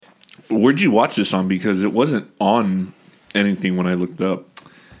Where'd you watch this on? Because it wasn't on anything when I looked it up.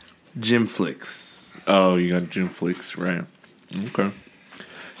 Gym Flicks. Oh, you got Gym Flicks, right? Okay.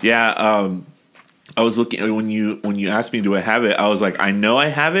 Yeah, I was looking when you asked me, do I have it? I was like, I know I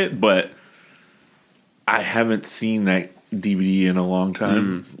have it, but I haven't seen that DVD in a long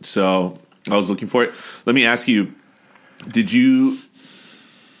time. So I was looking for it. Let me ask you,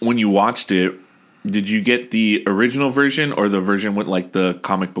 when you watched it, did you get the original version or the version with like the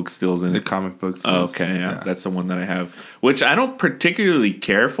comic book stills in it? The comic book stills. Okay, yeah, that's the one that I have, which I don't particularly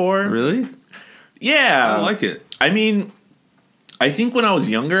care for. Really? Yeah. I like it. I mean, I think when I was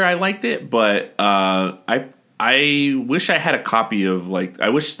younger I liked it, but I wish I had a copy of, like, I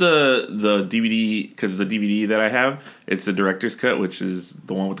wish the DVD, because the DVD that I have, it's the director's cut, which is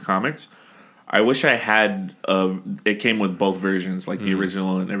the one with the comics. I wish I had it came with both versions, like the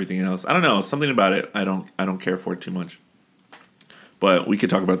original and everything else. I don't know, something about it I don't care for it too much. But we could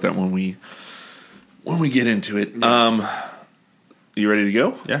talk about that when we get into it. You ready to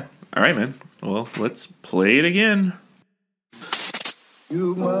go? Yeah. All right, man. Well, let's play it again.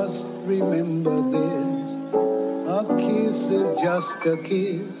 You must remember this. A kiss is just a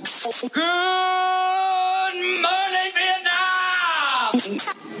kiss. Good morning, Vietnam!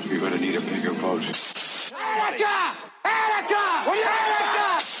 You're gonna need a bigger boat. Attica! Attica!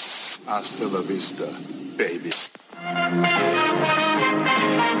 Attica! Hasta la vista, baby.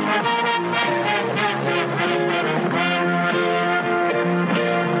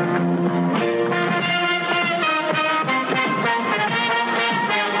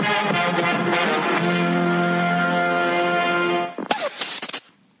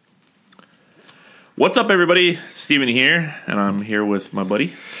 What's up, everybody? Steven here, and I'm here with my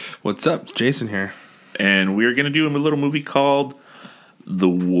buddy. What's up? It's Jason here. And we're going to do a little movie called The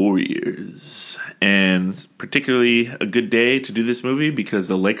Warriors. And particularly a good day to do this movie because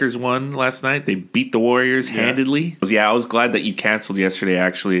the Lakers won last night. They beat the Warriors handedly. Yeah, I was glad that you canceled yesterday,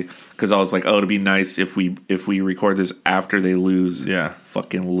 actually, because I was like, oh, it'd be nice if we record this after they lose. Yeah.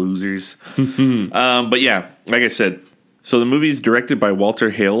 Fucking losers. But yeah, like I said, so the movie is directed by Walter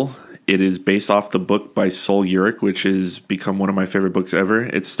Hill. It is based off the book by Sol Uric, which has become one of my favorite books ever.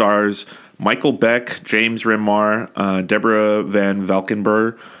 It stars Michael Beck, James Remar, Deborah Van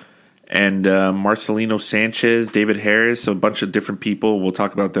Valkenburg, and Marcelino Sanchez, David Harris, a bunch of different people. We'll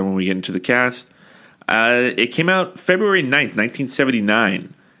talk about them when we get into the cast. It came out February 9th,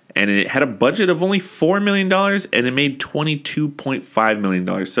 1979, and it had a budget of only $4 million, and it made $22.5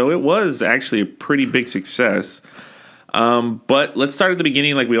 million. So it was actually a pretty big success. But let's start at the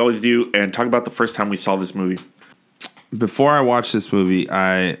beginning like we always do and talk about the first time we saw this movie. Before I watched this movie,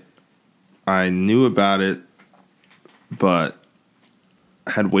 I knew about it, but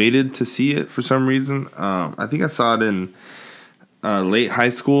had waited to see it for some reason. I think I saw it in late high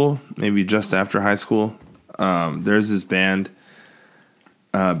school, maybe just after high school. There's this band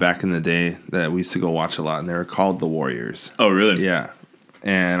back in the day that we used to go watch a lot, and they were called The Warriors. Oh, really? Yeah.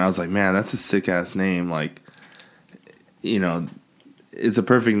 And I was like, man, that's a sick-ass name. Like, you know, it's a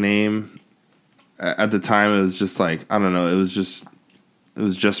perfect name. At the time, it was just like, I don't know, it was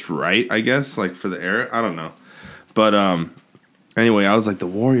just right, I guess, like for the era. I don't know. But anyway, I was like, the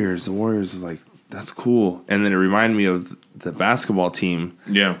Warriors is like, that's cool. And then it reminded me of the basketball team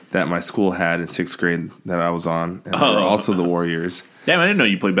that my school had in 6th grade that I was on. And they were also the Warriors. Damn, I didn't know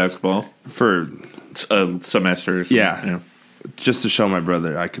you played basketball. For a semester or something. Yeah. Just to show my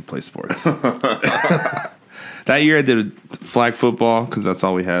brother I could play sports. That year I did flag football because that's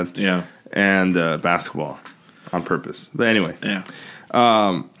all we had. Yeah. And basketball on purpose. But anyway. Yeah.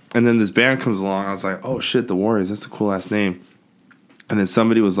 And then this band comes along. I was like, oh, shit, the Warriors. That's a cool-ass name. And then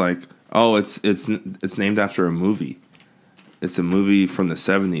somebody was like, oh, it's named after a movie. It's a movie from the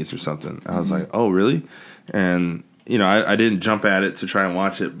 70s or something. I was like, oh, really? And, you know, I didn't jump at it to try and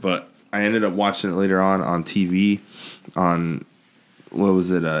watch it, but I ended up watching it later on TV on, what was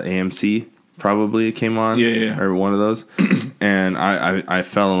it, AMC? Probably it came on, or one of those, and I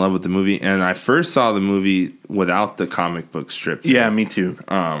fell in love with the movie. And I first saw the movie without the comic book strip. Yeah, me too.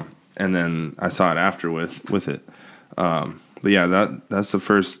 And then I saw it after with it. But yeah, that's the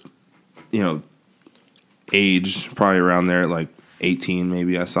first, you know, age, probably around there, like 18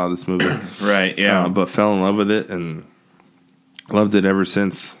 maybe. I saw this movie, right? Yeah, but fell in love with it and loved it ever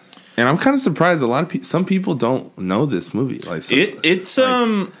since. And I'm kind of surprised some people don't know this movie. Like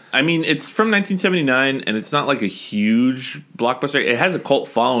I mean, it's from 1979, and it's not like a huge blockbuster. It has a cult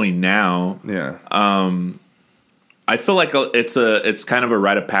following now. Yeah. I feel like it's kind of a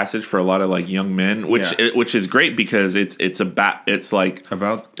rite of passage for a lot of like young men, which is great because it's about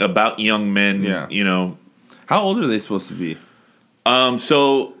young men. Yeah. You know, how old are they supposed to be?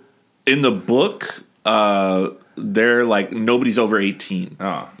 So In the book, they're like nobody's over 18.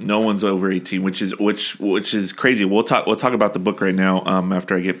 Oh. No one's over 18, which is crazy. We'll talk about the book right now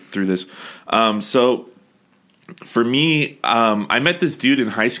after I get through this. So for me, I met this dude in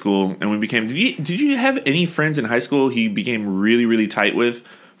high school, and we became. Did you have any friends in high school he became really, really tight with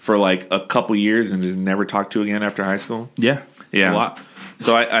for like a couple years and just never talked to again after high school? Yeah. Yeah. A lot.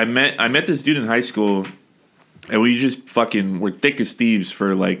 So I met this dude in high school, and we just fucking were thick as thieves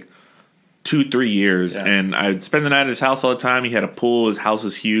for like 2-3 years. Yeah. And I'd spend the night at his house all the time. He had a pool. His house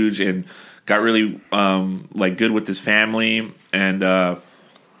was huge, and got really like good with his family. And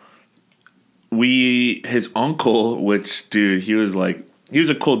his uncle, which dude, he was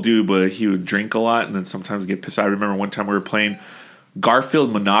a cool dude, but he would drink a lot and then sometimes get pissed. I remember one time we were playing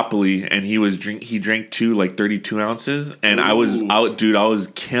Garfield Monopoly, and he drank 2 like 32 ounces, and I was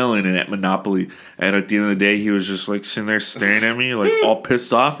killing it at Monopoly. And at the end of the day, he was just like sitting there staring at me like all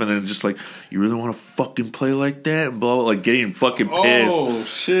pissed off, and then just like, you really want to fucking play like that, and blah, blah, like getting fucking pissed. Oh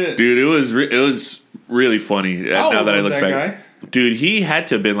shit, dude, it was really funny. How now old that I was look that back, guy? Dude, he had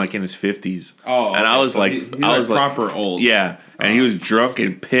to have been like in his 50s. Oh, and I was so like, he's I was like proper old. Yeah, and he was drunk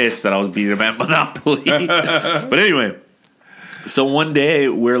and pissed that I was beating him at Monopoly. But anyway. So one day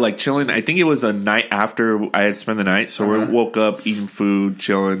we're like chilling. I think it was a night after I had spent the night. So we woke up, eating food,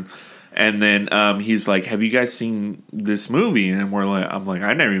 chilling, and then he's like, "Have you guys seen this movie?" And I'm like,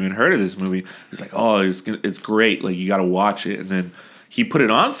 "I never even heard of this movie." He's like, "Oh, it's great. Like, you got to watch it." And then he put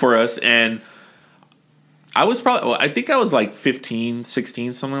it on for us, and I think I was like 15,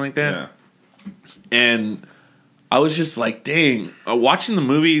 16, something like that. Yeah. And I was just like, "Dang!" Watching the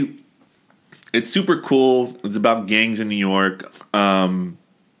movie. It's super cool. It's about gangs in New York. The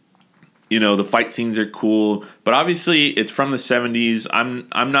fight scenes are cool, but obviously it's from the 70s. I'm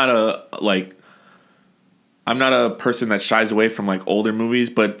not a person that shies away from like older movies,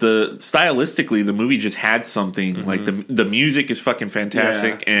 but stylistically the movie just had something. Mm-hmm. Like the music is fucking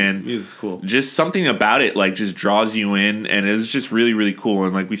fantastic, and music's cool. Just something about it like just draws you in, and it's just really, really cool.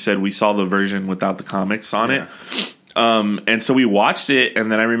 And like we said, we saw the version without the comics on it. And so we watched it, and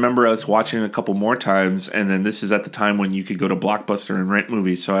then I remember us watching it a couple more times, and then this is at the time when you could go to Blockbuster and rent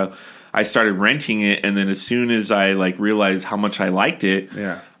movies. So I started renting it, and then as soon as I like realized how much I liked it,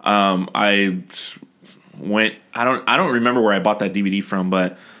 I went. I don't remember where I bought that DVD from,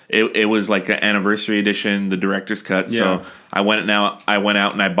 but it was like an anniversary edition, the director's cut. Yeah. So I went out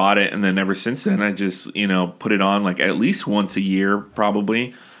and I bought it, and then ever since then I just put it on like at least once a year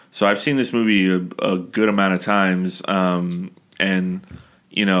probably. So I've seen this movie a good amount of times, and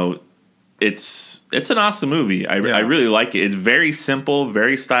it's an awesome movie. I really like it. It's very simple,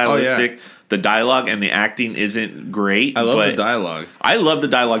 very stylistic. Oh, yeah. The dialogue and the acting isn't great. I love the dialogue. I love the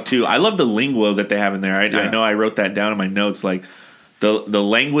dialogue too. I love the lingo that they have in there. I know I wrote that down in my notes. Like the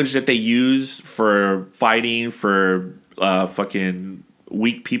language that they use for fighting, for fucking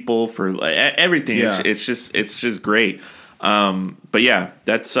weak people, for everything. Yeah. It's just great. But yeah,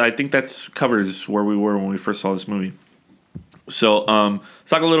 I think that's covers where we were when we first saw this movie. So, let's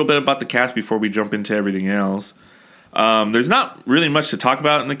talk a little bit about the cast before we jump into everything else. There's not really much to talk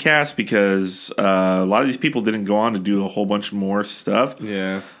about in the cast because, a lot of these people didn't go on to do a whole bunch more stuff.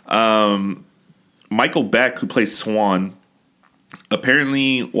 Yeah. Michael Beck, who plays Swan,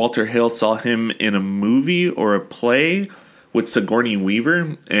 apparently Walter Hill saw him in a movie or a play with Sigourney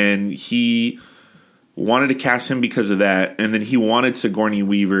Weaver, and he wanted to cast him because of that, and then he wanted Sigourney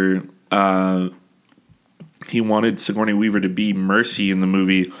Weaver. He wanted Sigourney Weaver to be Mercy in the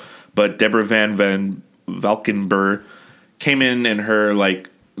movie, but Deborah Van Valkenburg came in, and her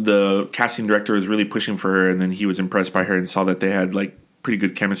the casting director was really pushing for her, and then he was impressed by her and saw that they had like pretty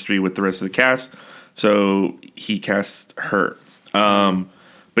good chemistry with the rest of the cast, so he cast her.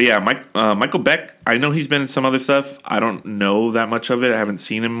 But yeah, Michael Beck, I know he's been in some other stuff. I don't know that much of it. I haven't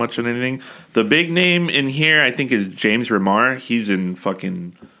seen him much in anything. The big name in here, I think, is James Remar. He's in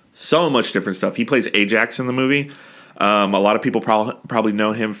fucking so much different stuff. He plays Ajax in the movie. A lot of people probably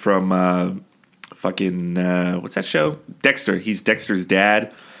know him from what's that show? Dexter. He's Dexter's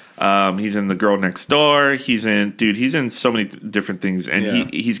dad. He's in The Girl Next Door. He's in so many different things.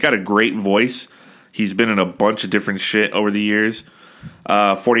 And he's got a great voice. He's been in a bunch of different shit over the years.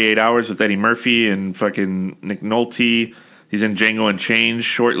 48 Hours with Eddie Murphy and fucking Nick Nolte. He's in Django Unchained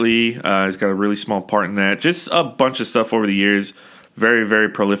shortly. He's got a really small part in that. Just a bunch of stuff over the years. Very, very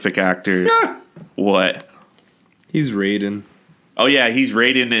prolific actor. What? He's Raiden. Oh yeah, he's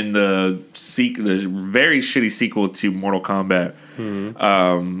Raiden in the very shitty sequel to Mortal Kombat.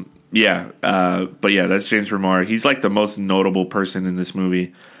 Mm-hmm. But yeah, that's James Remar. He's like the most notable person in this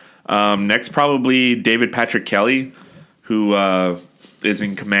movie. Next, probably David Patrick Kelly, who is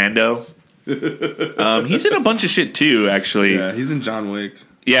in Commando. He's in a bunch of shit too, actually. Yeah, he's in John Wick.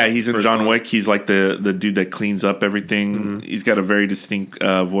 Yeah, he's in First John one. Wick. He's like the dude that cleans up everything. Mm-hmm. He's got a very distinct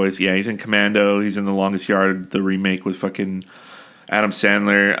voice. Yeah, he's in Commando. He's in The Longest Yard, the remake with fucking Adam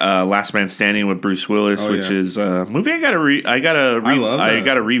Sandler. Last Man Standing with Bruce Willis, which is a movie I gotta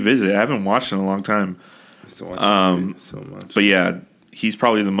revisit. I haven't watched in a long time. I still watch that movie so much. But yeah, he's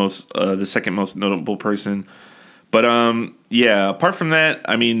probably the second most notable person. But yeah, apart from that,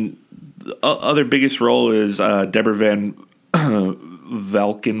 I mean, the other biggest role is Deborah Van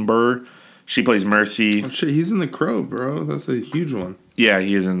Valkenburg. She plays Mercy. Oh, shit, he's in The Crow, bro. That's a huge one. Yeah,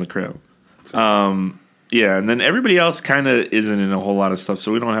 he is in The Crow. Yeah, and then everybody else kind of isn't in a whole lot of stuff,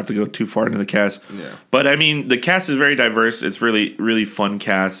 so we don't have to go too far into the cast. Yeah. But I mean, the cast is very diverse. It's really, really fun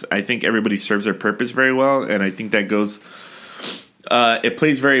cast. I think everybody serves their purpose very well, and I think that goes. It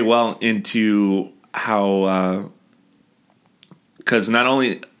plays very well into how, because not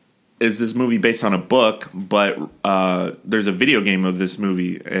only is this movie based on a book, but there's a video game of this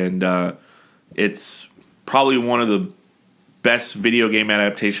movie, and it's probably one of the best video game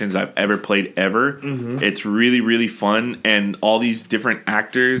adaptations I've ever played ever. Mm-hmm. It's really, really fun, and all these different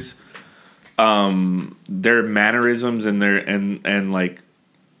actors, their mannerisms and their and like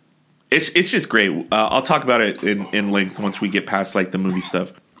it's just great. I'll talk about it in length once we get past like the movie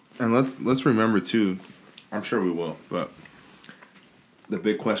stuff. And let's remember too, I'm sure we will, but the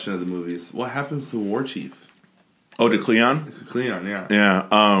big question of the movie is what happens to War Chief? Oh, to Cleon? Cleon, yeah.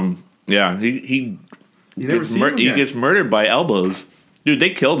 Yeah. Yeah, he gets murdered by elbows. Dude,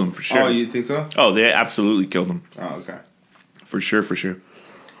 they killed him for sure. Oh, you think so? Oh, they absolutely killed him. Oh, okay. For sure.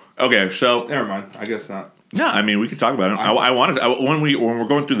 Okay, so Never mind. I guess not. yeah, I mean, we could talk about it. I wanted when we're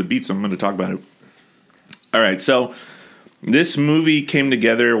going through the beats, I'm going to talk about it. All right, so this movie came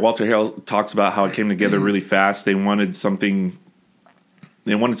together. Walter Hill talks about how it came together really fast. They wanted something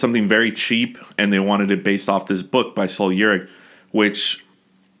very cheap, and they wanted it based off this book by Sol Yurick, which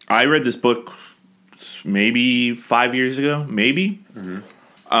I read this book maybe 5 years ago, maybe.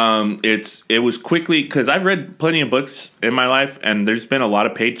 Mm-hmm. It was quickly, because I've read plenty of books in my life, and there's been a lot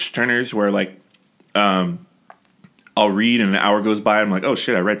of page turners where like I'll read and an hour goes by, I'm like, oh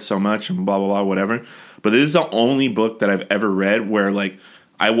shit, I read so much and blah blah blah whatever. But this is the only book that I've ever read where like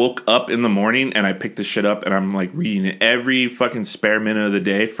I woke up in the morning and I picked this shit up and I'm like reading it every fucking spare minute of the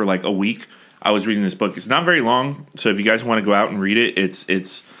day for like a week. I was reading this book. It's not very long, so if you guys want to go out and read it,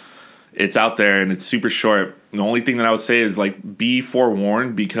 it's out there and it's super short. The only thing that I would say is like be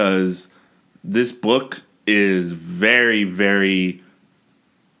forewarned, because this book is very, very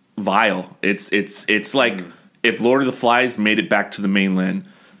vile. It's like if Lord of the Flies made it back to the mainland.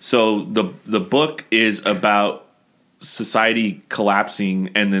 So the book is about society collapsing,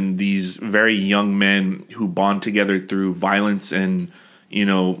 and then these very young men who bond together through violence and, you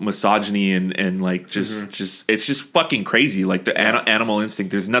know, misogyny and like just it's just fucking crazy. Like the animal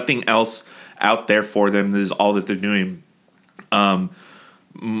instinct. There's nothing else out there for them. This is all that they're doing.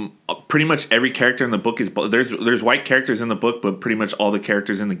 Pretty much every character in the book is there's white characters in the book, but pretty much all the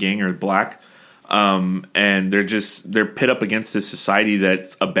characters in the gang are black. And they're pit up against this society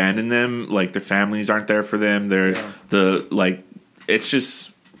that's abandoned them. Like their families aren't there for them. It's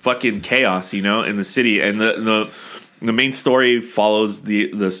just fucking chaos, you know, in the city. And the main story follows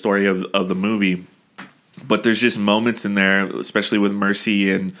the story of the movie, but there's just moments in there, especially with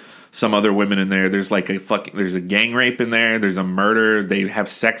Mercy and some other women in there. There's like there's a gang rape in there. There's a murder. They have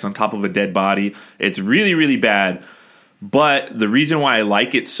sex on top of a dead body. It's really, really bad. But the reason why I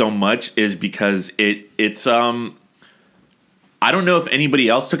like it so much is because it's I don't know if anybody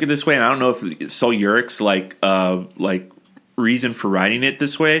else took it this way, and I don't know if Sol Yurick's like reason for writing it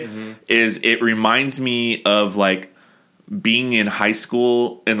this way is it reminds me of like being in high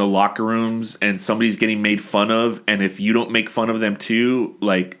school in the locker rooms and somebody's getting made fun of, and if you don't make fun of them too,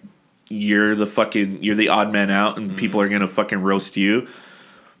 like you're the odd man out, and people are gonna fucking roast you.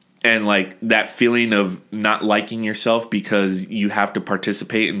 And like that feeling of not liking yourself because you have to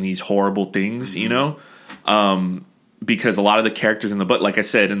participate in these horrible things, you know? Because a lot of the characters in the book, like I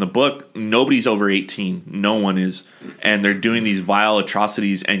said, in the book, nobody's over 18. No one is. And they're doing these vile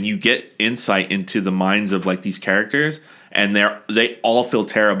atrocities, and you get insight into the minds of like these characters, and they all feel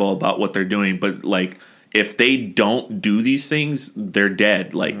terrible about what they're doing. But like if they don't do these things, they're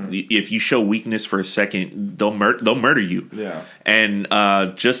dead. Like if you show weakness for a second, they'll murder you. Yeah. And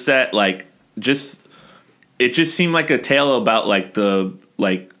it just seemed like a tale about like the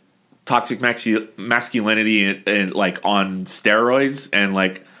like toxic masculinity and like on steroids, and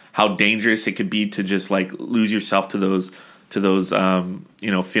like how dangerous it could be to just like lose yourself to those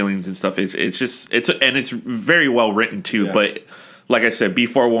you know, feelings and stuff. It's very well written too. Yeah. But like I said, be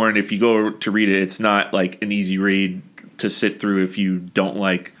forewarned. If you go to read it, it's not like an easy read to sit through if you don't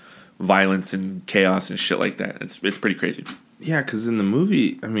like violence and chaos and shit like that. It's pretty crazy. Yeah, because in the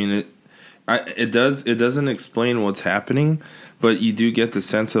movie, I mean, it doesn't explain what's happening, but you do get the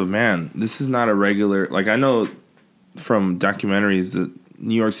sense of, man, this is not a regular. Like, I know from documentaries that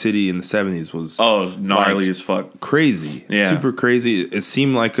New York City in the 70s was gnarly as fuck, crazy, super crazy. It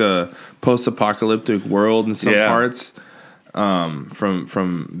seemed like a post-apocalyptic world in some parts, from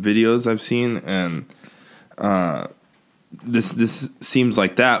videos I've seen, and this seems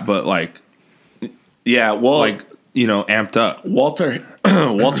like that, but like, like, you know, amped up.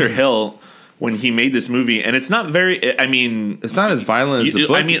 Walter Hill, when he made this movie, and it's not very. I mean, it's not as violent as the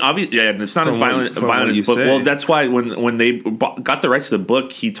book. I mean, obviously, it's not as violent as the book. Well, that's why when they got the rights to the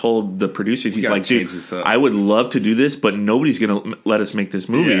book, he told the producers, he's like, "Dude, I would love to do this, but nobody's gonna let us make this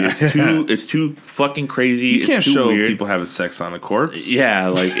movie. It's too fucking crazy. You can't show weird. People having sex on a corpse. Yeah,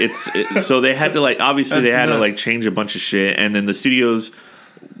 like so they had to like obviously they had to like change a bunch of shit, and then the studios,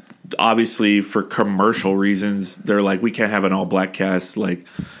 obviously for commercial reasons, they're like, we can't have an all black cast, like.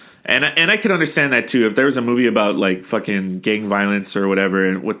 And I can understand that too. If there was a movie about like fucking gang violence or whatever,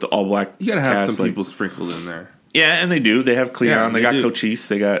 and with the all black, you gotta have cast, some like, people sprinkled in there. Yeah, and they do. They have Cleon. They got Cochise.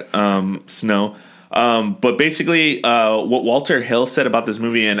 They got Snow. But basically, what Walter Hill said about this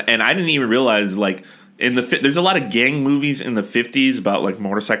movie, and I didn't even realize, like there's a lot of gang movies in the 50s about like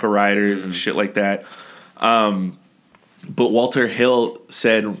motorcycle riders and shit like that. But Walter Hill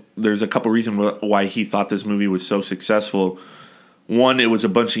said there's a couple reasons why he thought this movie was so successful. One, it was a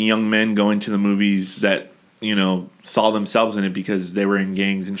bunch of young men going to the movies that, you know, saw themselves in it because they were in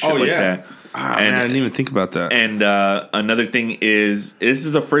gangs and shit that. Man, I didn't even think about that. And another thing is, this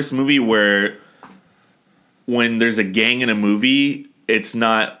is the first movie where when there's a gang in a movie, it's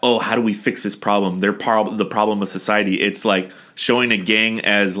not, oh, how do we fix this problem? They're the problem of society. It's like showing a gang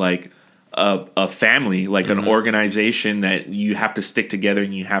as like a family, like an organization that you have to stick together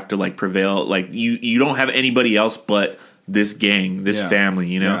and you have to like prevail. Like you don't have anybody else but this gang, this family,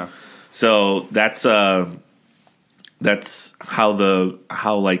 you know. So that's how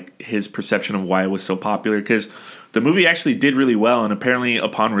like his perception of why it was so popular, because the movie actually did really well, and apparently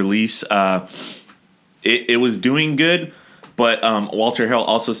upon release it was doing good. But Walter Hill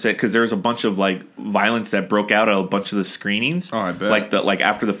also said, because there was a bunch of like violence that broke out at a bunch of the screenings. Oh, I bet. Like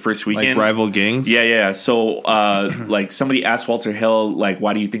after the first weekend, like rival gangs. Yeah. So like somebody asked Walter Hill, like,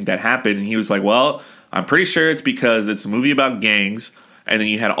 why do you think that happened? And he was like, well, I'm pretty sure it's because it's a movie about gangs, and then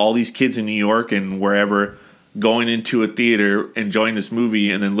you had all these kids in New York and wherever going into a theater, enjoying this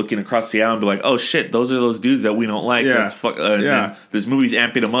movie, and then looking across the aisle and be like, oh shit, those are those dudes that we don't like. Yeah. And this movie's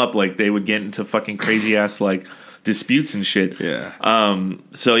amping them up. Like they would get into fucking crazy ass like disputes and shit.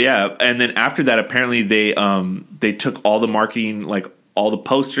 So yeah, and then after that, apparently they took all the marketing, like all the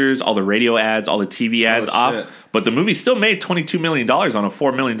posters, all the radio ads, all the TV ads off. But the movie still made $22 million on a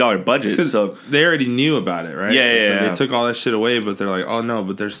 $4 million budget. So they already knew about it, right? Yeah. So they took all that shit away, but they're like, oh no,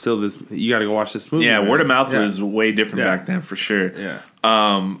 but there's still this. You got to go watch this movie. Yeah, man. word of mouth was way different back then for sure. Yeah.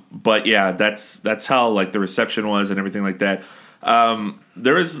 But yeah, that's how like the reception was and everything like that.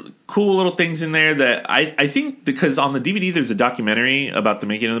 There was cool little things in there that I think, because on the DVD there's a documentary about the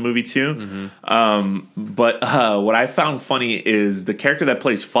making of the movie too. But what I found funny is the character that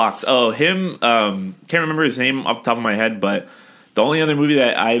plays Fox. Oh, him. Can't remember his name off the top of my head, but the only other movie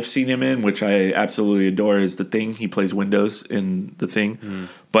that I've seen him in, which I absolutely adore, is The Thing. He plays Windows in The Thing.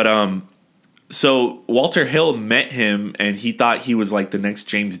 But so Walter Hill met him, and he thought he was like the next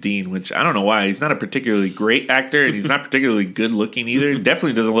James Dean, which I don't know why. He's not a particularly great actor, and he's not particularly good looking either.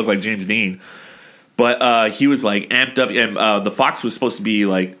 Definitely doesn't look like James Dean. But he was like amped up, and the Fox was supposed to be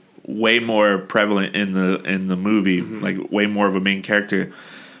like way more prevalent in the movie, like way more of a main character.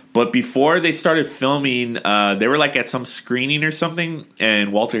 But before they started filming, they were like at some screening or something,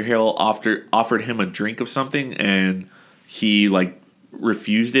 and Walter Hill offered him a drink of something, and he like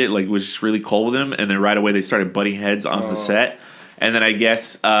refused it, like was just really cold with him, and then right away they started butting heads on the set. And then I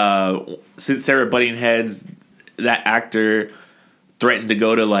guess since they were butting heads, that actor threatened to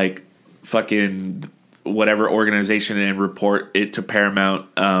go to like fucking whatever organization and report it to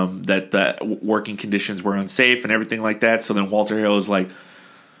Paramount, that the working conditions were unsafe and everything like that. So then Walter Hill was like,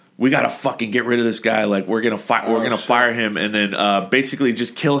 we gotta fucking get rid of this guy. Like we're gonna fire him, and then basically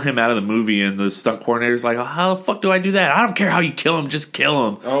just kill him out of the movie. And the stunt coordinator's like, how the fuck do I do that? I don't care how you kill him, just kill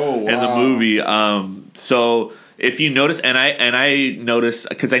him. In the movie. So if you notice, and I noticed,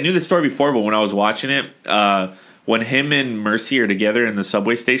 because I knew the story before, but when I was watching it, when him and Mercy are together in the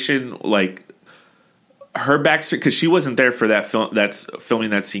subway station, like her backstory, because she wasn't there for that film, that's filming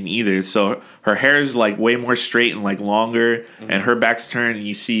that scene either. So her hair is like way more straight and like longer, and her back's turned. And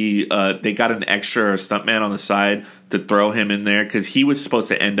you see, they got an extra stuntman on the side to throw him in there because he was supposed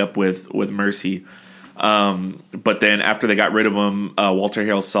to end up with Mercy. But then after they got rid of him, Walter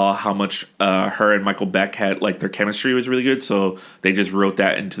Hale saw how much her and Michael Beck had, like, their chemistry was really good, so they just wrote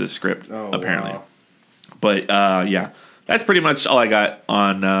that into the script, apparently. Wow. But yeah, that's pretty much all I got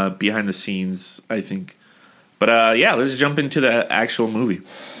on behind the scenes, I think. But yeah, let's jump into the actual movie.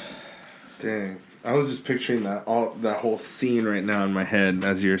 Dang, I was just picturing that whole scene right now in my head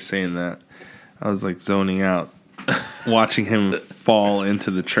as you were saying that. I was like zoning out, watching him fall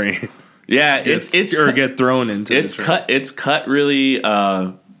into the train. Yeah, it's get thrown into. It's the cut. It's cut really,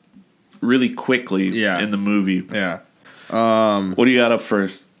 really quickly. In the movie. Yeah. What do you got up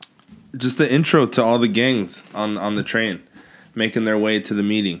first? Just the intro to all the gangs on the train, making their way to the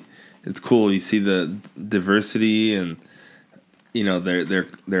meeting. It's cool. You see the diversity and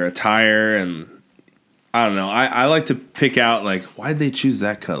their attire, and I don't know. I like to pick out like why'd they choose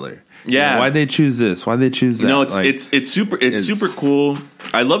that color. Yeah, why'd they choose this? Why'd they choose that? No, it's super cool.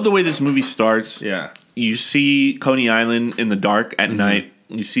 I love the way this movie starts. Yeah, you see Coney Island in the dark at night.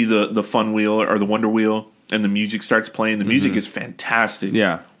 You see the fun wheel or the Wonder Wheel, and the music starts playing. The music is fantastic.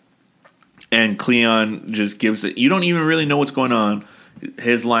 Yeah, and Cleon just gives it. You don't even really know what's going on.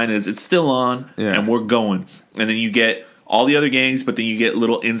 His line is, "It's still on, and we're going." And then you get all the other gangs, but then you get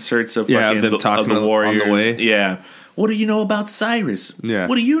little inserts of fucking them talking of the Warriors. On the way. Yeah. What do you know about Cyrus? Yeah.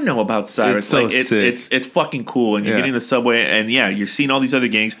 What do you know about Cyrus? It's so sick. It's fucking cool. And you're getting the subway, and you're seeing all these other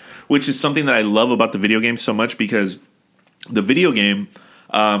gangs, which is something that I love about the video game so much, because the video game,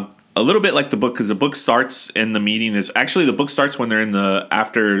 a little bit like the book, because the book starts in the meeting the book starts when they're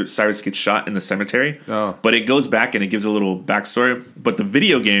after Cyrus gets shot in the cemetery. Oh. But it goes back and it gives a little backstory. But the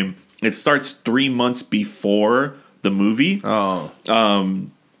video game, it starts 3 months before the movie. Oh.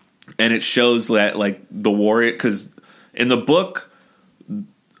 And it shows that, like, the warrior, because in the book,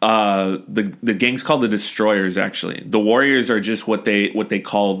 the gang's called the Destroyers. Actually, the Warriors are just what they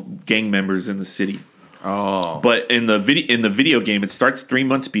call gang members in the city. Oh, but in the video game, it starts 3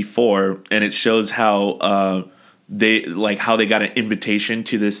 months before, and it shows how they got an invitation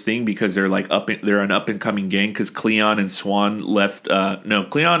to this thing because they're they're an up and coming gang, because Cleon and Swan left.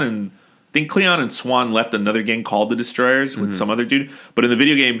 Cleon and Swan left another gang called the Destroyers with some other dude. But in the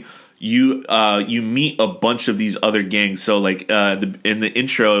video game, you meet a bunch of these other gangs. So like in the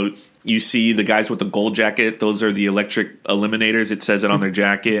intro, you see the guys with the gold jacket. Those are the Electric Eliminators. It says it on their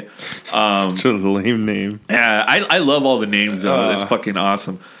jacket. Such a lame name. Yeah, I love all the names though. It's fucking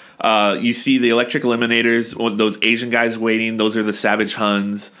awesome. You see the Electric Eliminators. Those Asian guys waiting. Those are the Savage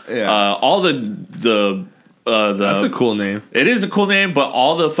Huns. Yeah. All the that's a cool name. It is a cool name, but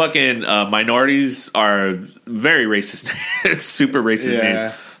all the fucking minorities are very racist. Super racist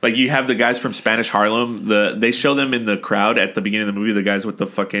names. Like, you have the guys from Spanish Harlem. They show them in the crowd at the beginning of the movie. The guys with the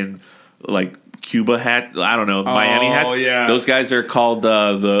fucking like Cuba hat. I don't know, Miami hats. Oh yeah, those guys are called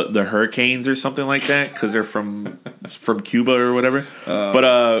the Hurricanes or something like that because they're from Cuba or whatever.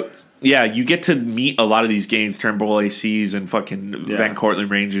 But yeah, you get to meet a lot of these gangs, Turnbull ACs and fucking Van Cortlandt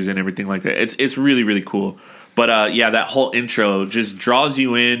Rangers and everything like that. It's really, really cool. But yeah, that whole intro just draws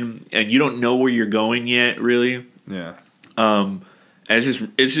you in, and you don't know where you're going yet, really. Yeah. And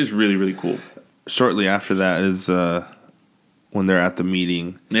it's just really, really cool. Shortly after that is when they're at the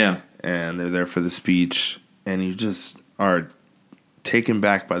meeting. Yeah. And they're there for the speech, and you just are taken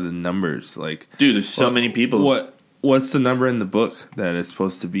back by the numbers. Like, dude, there's so many people. What's the number in the book that it's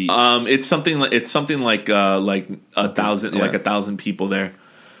supposed to be? It's something like 1,000, like 1,000 people there.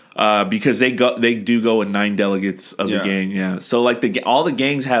 Because they do go with 9 delegates of the gang, So like all the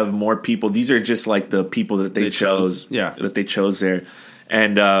gangs have more people. These are just like the people that they chose, that they chose there.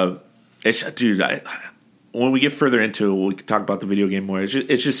 And it's, dude, when we get further into it, we can talk about the video game more.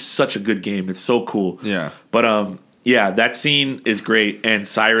 It's just such a good game. It's so cool. Yeah. But yeah, that scene is great, and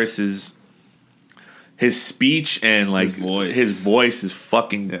his speech and like his voice is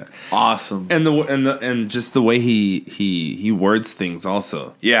fucking awesome, and just the way he words things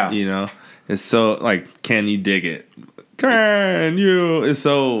also. Yeah, you know, it's so like, can you dig it? Can you? It's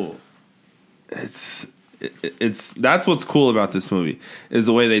so it's that's what's cool about this movie is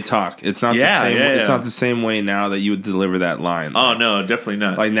the way they talk. It's not the same. It's not the same way now that you would deliver that line. Oh no, definitely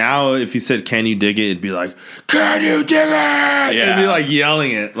not. Like now, if you said "Can you dig it?" it'd be like, "Can you dig it?" Yeah. It'd be like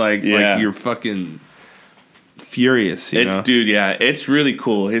yelling it, like you're fucking furious. You know? Dude, yeah, it's really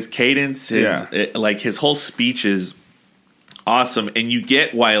cool. His cadence, his whole speech is awesome, and you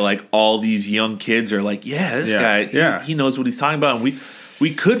get why like all these young kids are like, this guy, he knows what he's talking about, and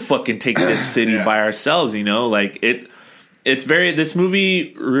we could fucking take this city by ourselves, you know? Like it's very, this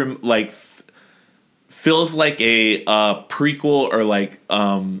movie like feels like a prequel or like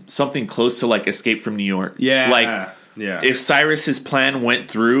something close to like Escape from New York. Like if Cyrus's plan went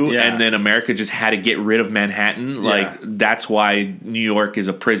through and then America just had to get rid of Manhattan, like that's why New York is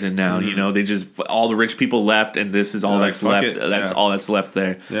a prison now. You know, they just, all the rich people left, and this is all that's left. That's all that's left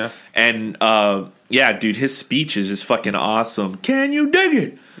there. Yeah, and yeah, dude, his speech is just fucking awesome. Can you dig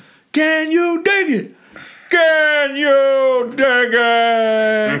it? Can you dig it? Can you dig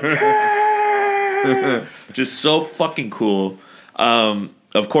it? Just so fucking cool.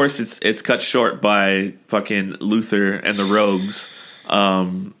 Of course, it's cut short by fucking Luther and the Rogues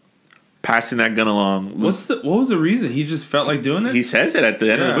passing that gun along. What was the reason? He just felt like doing it? He says it at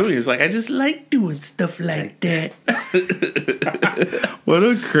the end of the movie. He's like, I just like doing stuff like that. What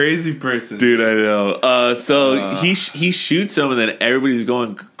a crazy person. Dude, I know. So he shoots him, and then everybody's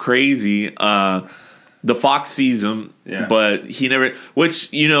going crazy. The fox sees him, but he never.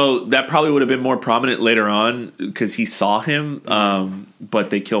 Which, you know, that probably would have been more prominent later on because he saw him.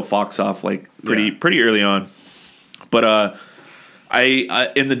 But they kill Fox off like pretty early on. But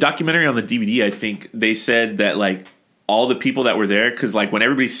I in the documentary on the DVD, I think they said that like all the people that were there, because like when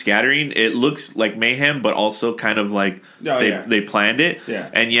everybody's scattering, it looks like mayhem, but also kind of like they planned it.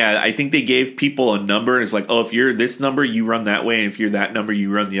 And I think they gave people a number, and it's like, oh, if you're this number, you run that way, and if you're that number,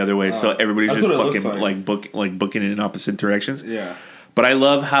 you run the other way. So everybody's just fucking booking it in opposite directions. But I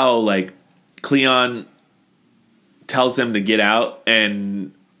love how like Cleon tells them to get out,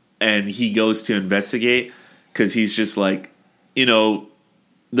 and he goes to investigate because he's just like, you know,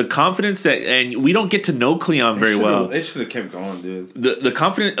 the confidence that, and we don't get to know Cleon very well. They should have kept going, dude. The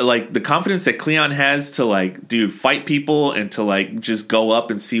confidence that Cleon has to like, dude, fight people and to like just go up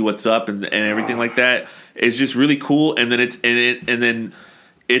and see what's up and everything like that is just really cool. And then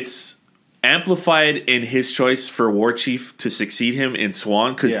it's amplified in his choice for War Chief to succeed him in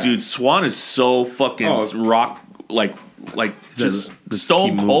Swan, because dude, Swan is so fucking rock like just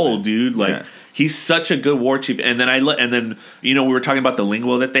stone cold, dude. Like. He's such a good war chief, and then you know, we were talking about the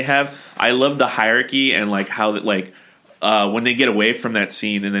lingo that they have. I love the hierarchy and like how that like when they get away from that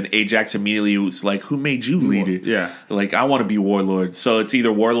scene, and then Ajax immediately was like, "Who made you leader?" Yeah, like I want to be warlord. So it's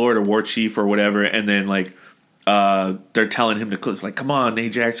either warlord or war chief or whatever, and then like they're telling him to, it's like, "Come on,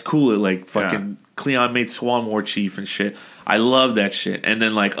 Ajax, cool it." Like fucking Cleon made Swan war chief and shit. I love that shit. And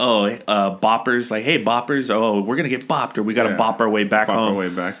then like, boppers, like, hey boppers, we're gonna get bopped, or we gotta bop our way back home.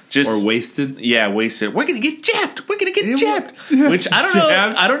 Or wasted. Yeah, wasted. We're gonna get japped. We're gonna get japped. Which I don't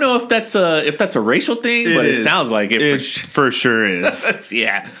know. I don't know if that's a racial thing, but it sounds like it. For sure is.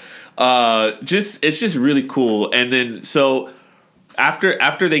 Yeah. It's just really cool. And then so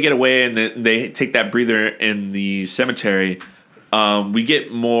after they get away and they take that breather in the cemetery, we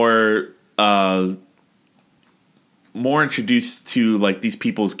get more introduced to like these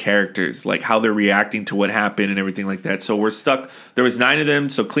people's characters, like how they're reacting to what happened and everything like that. So we're stuck. There was 9 of them.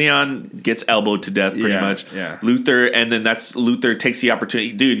 So Cleon gets elbowed to death pretty much. Yeah. Luther, and then Luther takes the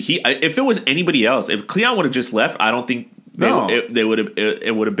opportunity. Dude, if it was anybody else, if Cleon would have just left, I don't think it would have been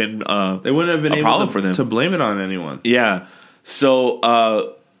they wouldn't have been a problem for them to blame it on anyone. Yeah.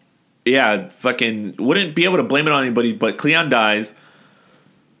 So fucking wouldn't be able to blame it on anybody. But Cleon dies.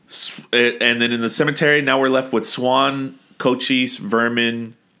 And then in the cemetery, now we're left with Swan, Cochise,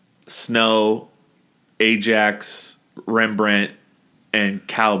 Vermin, Snow, Ajax, Rembrandt, and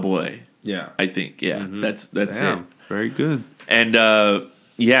Cowboy. Yeah, I think. Yeah, that's it. Very good. And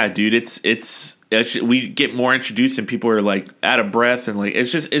dude, it's we get more introduced, and people are like out of breath, and like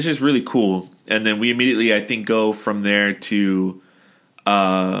it's just really cool. And then we immediately, I think, go from there to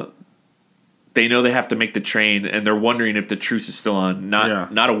they know they have to make the train, and they're wondering if the truce is still on.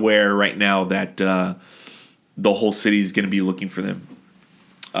 Not aware right now that the whole city is going to be looking for them.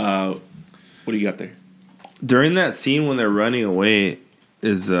 What do you got there? During that scene when they're running away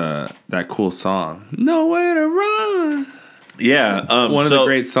is that cool song, "Nowhere to Run." Yeah, one of the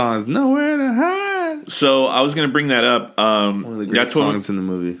great songs, "Nowhere to Hide." So I was going to bring that up. One of the great songs in the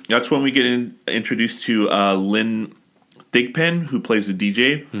movie. That's when we get introduced to Lynn Thigpen, who plays the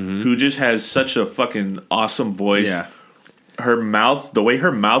DJ, who just has such a fucking awesome voice. Yeah. Her mouth, the way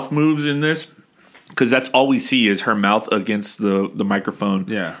her mouth moves in this, because that's all we see is her mouth against the microphone.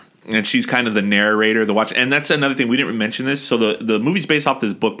 Yeah. And she's kind of the narrator, the watch. And that's another thing, we didn't mention this. So the movie's based off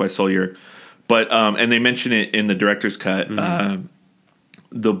this book by Sol Yurick. But, and they mention it in the director's cut.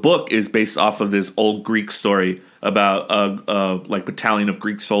 The book is based off of this old Greek story about like battalion of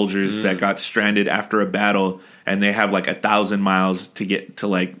Greek soldiers that got stranded after a battle, and they have like 1,000 miles to get to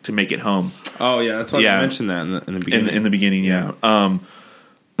make it home. Oh yeah, that's why I mentioned that in the beginning. In the beginning, yeah.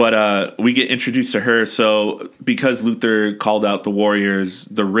 But we get introduced to her. So because Luther called out the Warriors,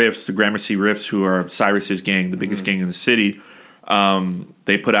 the Riffs, the Gramercy Riffs, who are Cyrus's gang, the biggest gang in the city,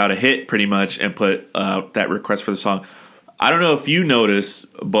 they put out a hit pretty much and put that request for the song. I don't know if you noticed,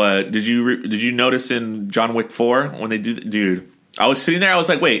 but did you notice in John Wick 4 when they do dude? I was sitting there. I was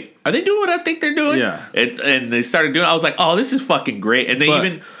like, "Wait, are they doing what I think they're doing?" Yeah. And they started doing it. I was like, "Oh, this is fucking great!" And they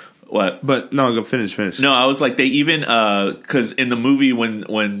even what? But no, go finish. No, I was like, they even because in the movie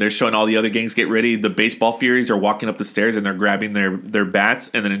when they're showing all the other gangs get ready, the baseball furies are walking up the stairs and they're grabbing their bats,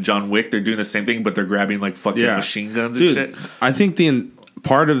 and then in John Wick they're doing the same thing, but they're grabbing like fucking machine guns and shit. I think the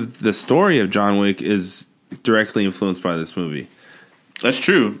part of the story of John Wick is directly influenced by this movie. That's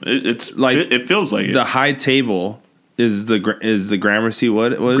true. It's like it feels like the high table is the Gramercy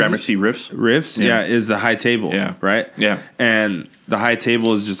Gramercy Riffs. Yeah, is the high table. Yeah. Right. Yeah, and the high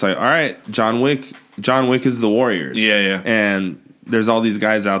table is just like, all right, John Wick is the Warriors. Yeah. And there's all these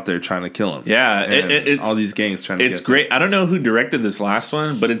guys out there trying to kill him. Yeah, it's all these gangs trying to. It's great. I don't know who directed this last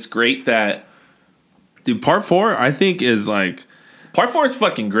one, but it's great that. Dude, part 4 I think is like. Part 4 is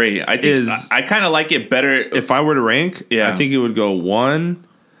fucking great. I think I kind of like it better. If I were to rank, I think it would go 1,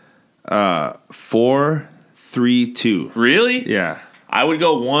 4, 3, 2. Really? Yeah. I would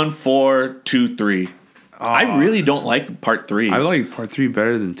go 1, 4, 2, 3. I really don't like part 3. I like part 3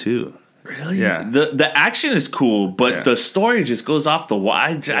 better than 2. Really? Yeah. The action is cool, but the story just goes off the wall.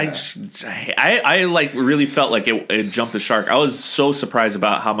 I like really felt like it jumped the shark. I was so surprised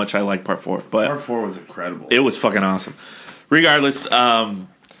about how much I liked part 4. But part 4 was incredible. It was fucking awesome. Regardless,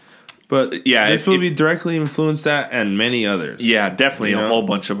 but yeah, this movie directly influenced that and many others. Yeah, definitely a whole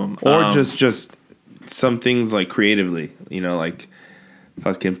bunch of them. Or just some things like creatively, like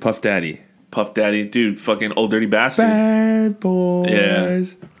fucking Puff Daddy, dude, fucking Old Dirty Bastard, Bad Boys, yeah,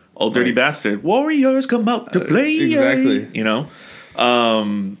 Old Dirty Bastard, Warriors come out to play, exactly,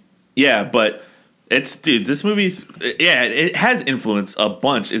 yeah, but. This movie's, it has influenced a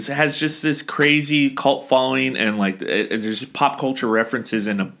bunch. It has just this crazy cult following and like there's just pop culture references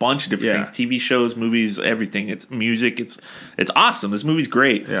and a bunch of different things. TV shows, movies, everything. It's music. It's awesome. This movie's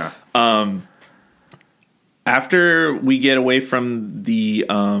great. Yeah. After we get away from the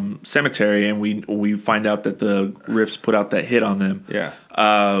cemetery and we find out that the Riffs put out that hit on them. Yeah.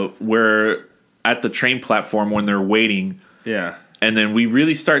 We're at the train platform when they're waiting. Yeah. And then we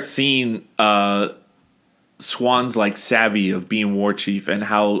really start seeing Swan's like savvy of being war chief and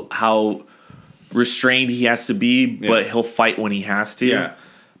how restrained he has to be, but he'll fight when he has to. Yeah.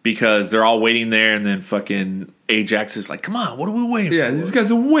 Because they're all waiting there, and then fucking Ajax is like, "Come on, what are we waiting for? Yeah, these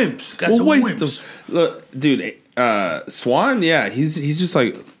guys are wimps. We'll waste them." Look, dude, Swan. Yeah, he's just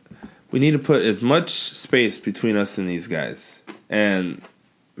like, we need to put as much space between us and these guys. And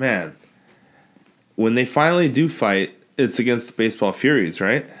man, when they finally do fight, it's against the Baseball Furies,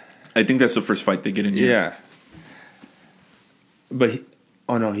 right? I think that's the first fight they get in. Yeah. But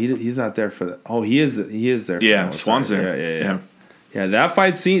he's not there for that. Oh, he is there. Yeah, Swan's there. Yeah. Yeah, that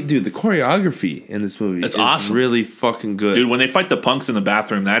fight scene, dude. The choreography in this movie is awesome. Really fucking good, dude. When they fight the punks in the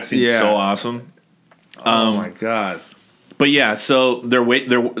bathroom, that scene's so awesome. Oh my god. But yeah, so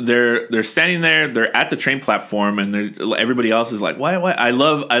they're standing there. They're at the train platform, and everybody else is like, "Why? I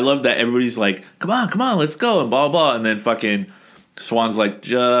love that everybody's like, come on, let's go," and blah blah. And then fucking Swan's like,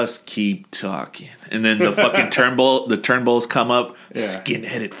 "Just keep talking." And then the fucking turnbulls come up,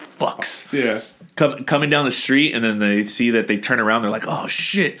 skin-headed fucks. Yeah. Coming down the street, and then they see that they turn around. They're like, "Oh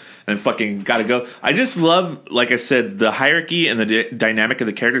shit!" And fucking gotta go. I just love, like I said, the hierarchy and the dynamic of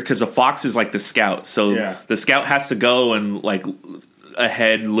the characters, because the fox is like the scout. So the scout has to go and like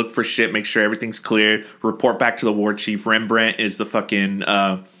ahead, look for shit, make sure everything's clear, report back to the war chief. Rembrandt is the fucking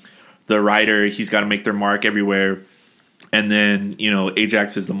the rider. He's got to make their mark everywhere. And then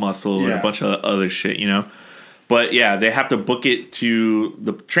Ajax is the muscle and a bunch of other shit. But yeah, they have to book it to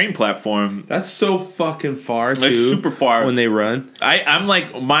the train platform. That's so fucking far, too. Like super far when they run. I'm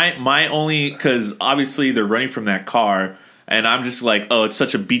like my only, because obviously they're running from that car, and I'm just like, oh, it's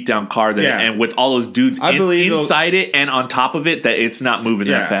such a beat down car there, and with all those dudes inside it and on top of it, that it's not moving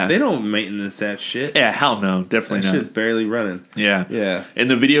that fast. They don't maintenance that shit. Yeah, hell no, definitely not. That shit's barely running. Yeah. In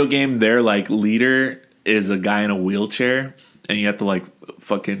the video game, their like leader is a guy in a wheelchair, and you have to like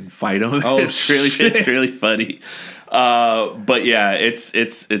fucking fight him. Oh, it's really funny. But yeah,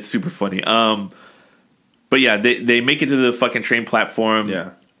 it's super funny. But yeah, they make it to the fucking train platform.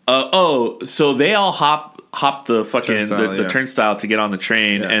 Yeah. So they all hop the fucking turnstile, the turnstile to get on the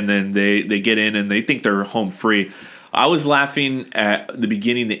train, and then they get in and they think they're home free. I was laughing at the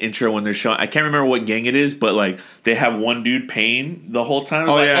beginning, the intro when they're showing. I can't remember what gang it is, but like they have one dude paying the whole time.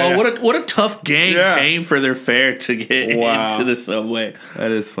 What a tough gang paying for their fare to get into the subway.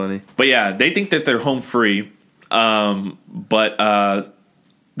 That is funny. But yeah, they think that they're home free, but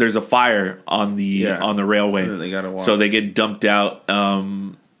there's a fire on the railway. They gotta walk. So they get dumped out.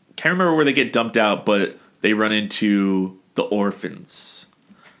 Can't remember where they get dumped out, but they run into the orphans,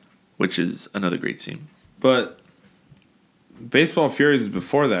 which is another great scene. But Baseball Furies is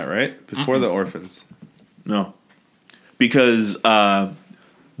before that, right? Before the orphans. No, because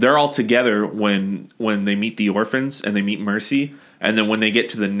they're all together when they meet the orphans and they meet Mercy, and then when they get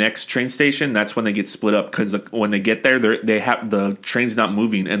to the next train station, that's when they get split up because when they get there, the train's not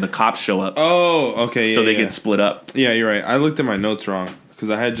moving and the cops show up. Oh, okay. So they get split up. Yeah, you're right. I looked at my notes wrong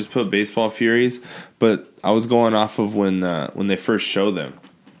because I had just put Baseball Furies, but I was going off of when they first show them.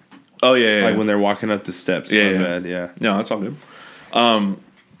 Oh yeah, like when they're walking up the steps. Yeah. No, that's all good.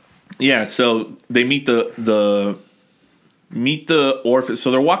 So they meet the orphans. So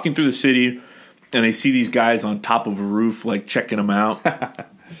they're walking through the city, and they see these guys on top of a roof, like checking them out.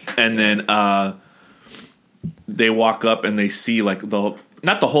 And then they walk up and they see like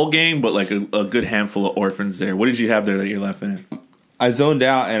not the whole gang, but like a good handful of orphans there. What did you have there that you're laughing at? I zoned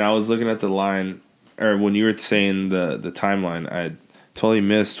out and I was looking at the line, or when you were saying the timeline, I totally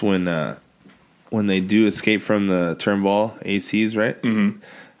missed when they do escape from the Turnbull ACs, right? Mm-hmm.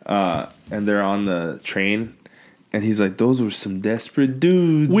 And they're on the train, and he's like, "Those were some desperate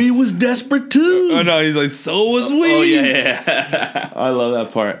dudes. We was desperate too." Oh no, he's like, "So was we." Oh yeah. I love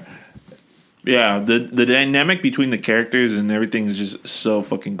that part. Yeah, the dynamic between the characters and everything is just so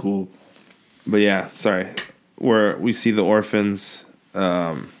fucking cool. But yeah, sorry, where we see the orphans.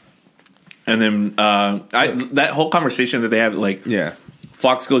 And then that whole conversation that they have, like,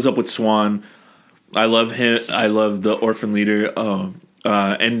 Fox goes up with Swan. I love him. I love the orphan leader.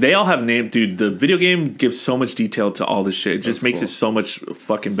 And they all have names. Dude, the video game gives so much detail to all this shit. It just makes it so much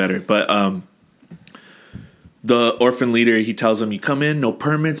fucking better. But the orphan leader, he tells him, "You come in, no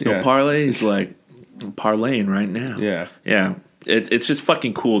permits, no parlay." He's like, "I'm parlaying right now." Yeah. It's just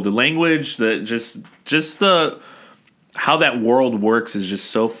fucking cool. The language, just the how that world works is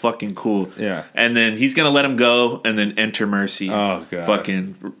just so fucking cool. Yeah. And then he's gonna let him go, and then enter Mercy. Oh god.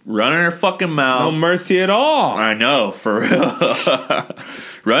 Fucking running her fucking mouth. No mercy at all. I know, for real.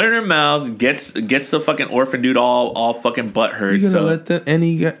 Running her mouth, gets the fucking orphan dude all fucking butthurt. You gonna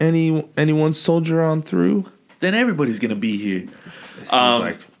let anyone soldier on through? Then everybody's gonna be here.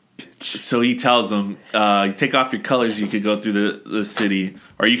 So he tells him, "You take off your colors, you could go through the city,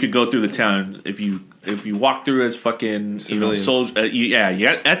 or you could go through the town. If you walk through as fucking soldiers, you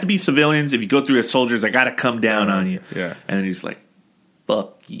have to be civilians. If you go through as soldiers, I gotta come down on you." Yeah. And he's like,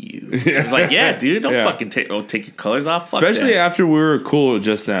 "Fuck you." He's like, "Yeah, dude, don't fucking take your colors off." Fuck Especially that. After we were cool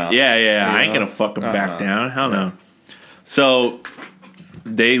just now. Yeah. I ain't gonna fucking back down. Hell no. So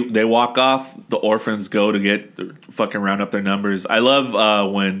they walk off. The orphans go to get fucking round up their numbers. I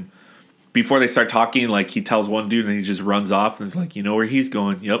love when. Before they start talking, like, he tells one dude and he just runs off and it's like, "You know where he's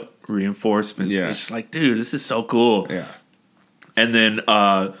going?" "Yep, reinforcements." Yeah. It's just like, dude, this is so cool. Yeah. And then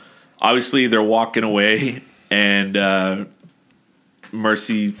obviously they're walking away and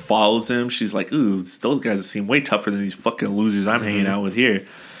Mercy follows him. She's like, "Ooh, those guys seem way tougher than these fucking losers I'm hanging out with here."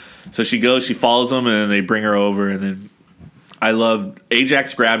 So she goes, she follows them, and then they bring her over. And then I love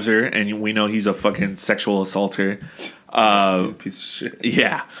Ajax grabs her, and we know he's a fucking sexual assaulter. Piece of shit.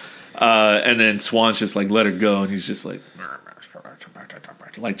 Yeah. And then Swan's just like, "Let her go," and he's just like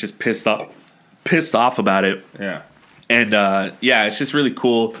just pissed off about it. Yeah. And it's just really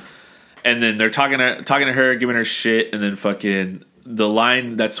cool. And then they're talking to her, giving her shit, and then fucking the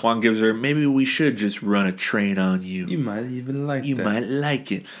line that Swan gives her, "Maybe we should just run a train on you. You might even like You might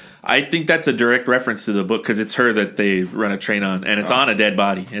like it." I think that's a direct reference to the book because it's her that they run a train on, and it's on a dead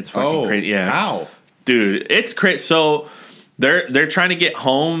body. It's fucking crazy. Yeah. How? Dude, it's crazy. So they're trying to get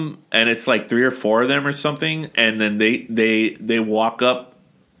home, and it's like 3 or 4 of them or something, and then they walk up,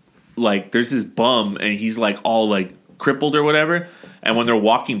 like, there's this bum, and he's like all like crippled or whatever, and when they're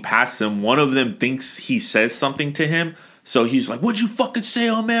walking past him, one of them thinks he says something to him, so he's like, "What'd you fucking say,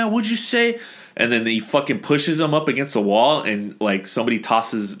 oh man? What'd you say?" And then he fucking pushes him up against the wall, and like somebody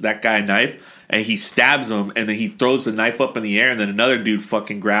tosses that guy a knife, and he stabs him, and then he throws the knife up in the air, and then another dude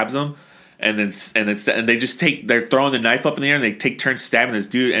fucking grabs him. And they just they're throwing the knife up in the air and they take turns stabbing this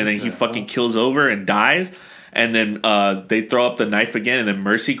dude, and then he fucking kills over and dies. and then they throw up the knife again, and then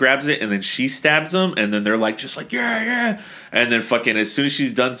Mercy grabs it, and then she stabs him, and then they're like, just like, yeah. And then fucking as soon as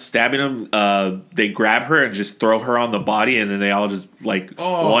she's done stabbing him, they grab her and just throw her on the body, and then they all just like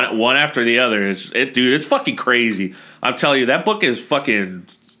one after the other. It's fucking crazy. I'm telling you, that book is fucking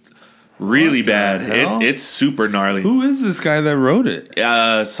really bad. It's super gnarly. Who is this guy that wrote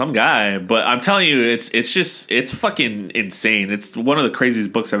it? Some guy, but I'm telling you, it's fucking insane. It's one of the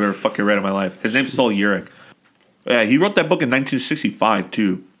craziest books I've ever fucking read in my life. His name's Sol Urich. Yeah, he wrote that book in 1965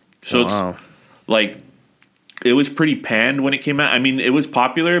 too. So it's like it was pretty panned when it came out. I mean, it was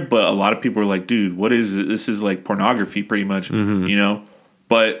popular, but a lot of people were like, "Dude, what is it? This is like pornography, pretty much." You know.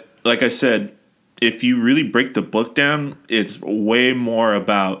 But like I said, if you really break the book down, it's way more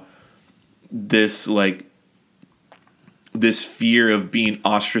about this fear of being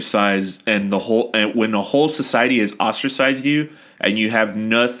ostracized, and when the whole society has ostracized you and you have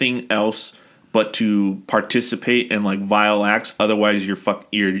nothing else but to participate in like vile acts, otherwise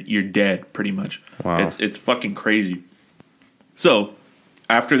you're dead, pretty much. Wow. It's fucking crazy. So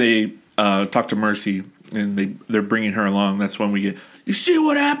after they talk to Mercy and they're bringing her along, that's when we get, you see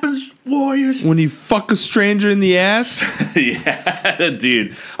what happens, warriors? When you fuck a stranger in the ass? Yeah,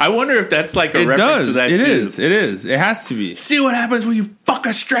 dude. I wonder if that's like a reference to that too. It is. It has to be. See what happens when you fuck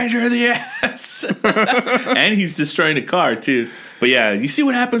a stranger in the ass? And he's destroying a car too. But yeah, you see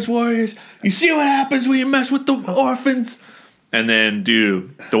what happens, warriors? You see what happens when you mess with the orphans? And then,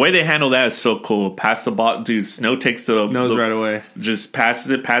 dude, the way they handle that is so cool. Pass the ball. Dude, Snow takes knows right away. Just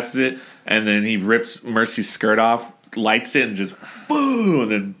passes it. And then he rips Mercy's skirt off, lights it, and just boom.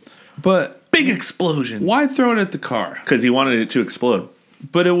 And then big explosion. Why throw it at the car? Because he wanted it to explode.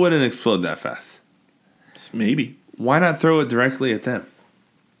 But it wouldn't explode that fast. Maybe. Why not throw it directly at them?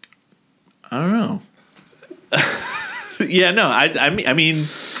 I don't know. Yeah, no, I mean,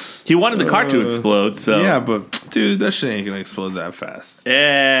 he wanted the car to explode, so. Yeah, but, dude, that shit ain't gonna explode that fast.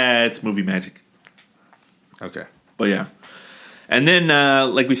 Yeah, it's movie magic. Okay. But yeah. And then,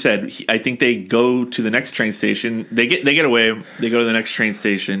 like we said, I think they go to the next train station. They get away. They go to the next train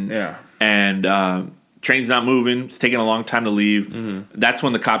station. Yeah. And train's not moving. It's taking a long time to leave. Mm-hmm. That's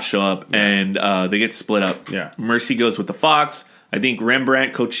when the cops show up, and they get split up. Yeah. Mercy goes with the Fox. I think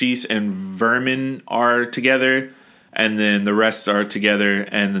Rembrandt, Cochise, and Vermin are together. And then the rest are together,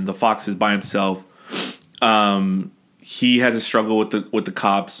 and then the Fox is by himself. He has a struggle with the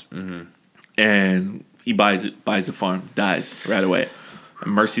cops, and he buys the farm, dies right away.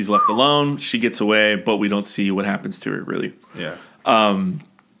 And Mercy's left alone. She gets away, but we don't see what happens to her really. Yeah. And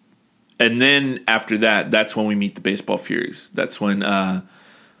then after that, that's when we meet the Baseball Furies. That's when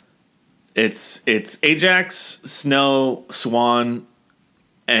it's Ajax, Snow, Swan,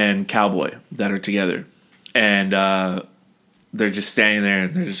 and Cowboy that are together. And they're just standing there,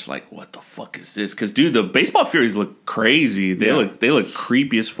 and they're just like, "What the fuck is this?" Because, dude, the Baseball Furies look crazy. They look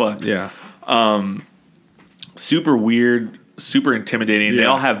creepy as fuck. Yeah. Super weird, super intimidating. Yeah. They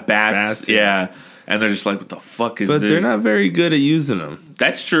all have bats. Yeah. And they're just like, "What the fuck is this?" But they're not very good at using them.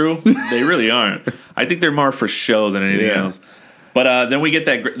 That's true. They really aren't. I think they're more for show than anything else. But then we get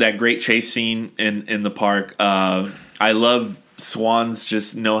that great chase scene in the park. I love Swan's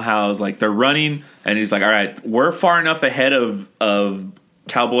just know-how. Like, they're running, and he's like, all right, we're far enough ahead of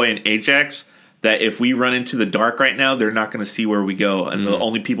Cowboy and Ajax that if we run into the dark right now, they're not going to see where we go. And the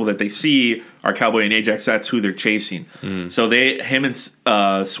only people that they see are Cowboy and Ajax. That's who they're chasing. So him and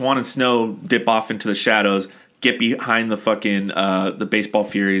Swan and Snow dip off into the shadows, get behind the fucking the Baseball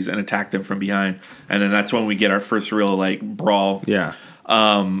Furies, and attack them from behind. And then that's when we get our first real, like, brawl. Yeah.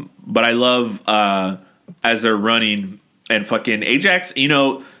 But I love as they're running, and fucking Ajax,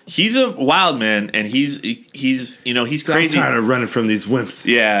 he's a wild man, and he's crazy. I'm tired of running from these wimps.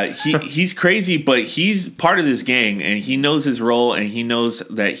 Yeah, he's crazy, but he's part of this gang, and he knows his role, and he knows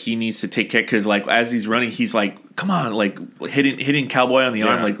that he needs to take care. Because, like, as he's running, he's like, "Come on!" Like, hitting Cowboy on the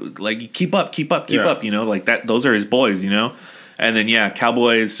arm, like keep up, like that. Those are his boys, And then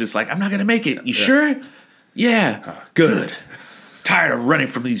Cowboy is just like, "I'm not gonna make it. You sure? Yeah, good." Tired of running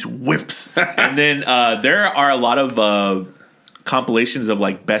from these wimps. And then there are a lot of compilations of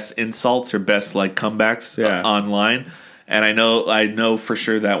like best insults or best like comebacks online, and I know for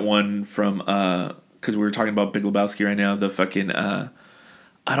sure that one from because we were talking about Big Lebowski right now, the fucking I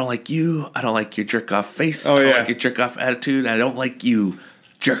don't like you, I don't like your jerk off face, I don't like your jerk off attitude, I don't like you,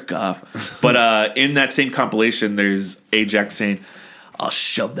 jerk off. But in that same compilation, there's Ajax saying, "I'll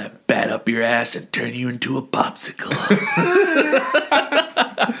shove that bat up your ass and turn you into a popsicle."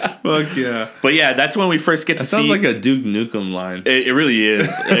 Fuck yeah. But yeah, that's when we first get to see. Sounds like a Duke Nukem line. It really is.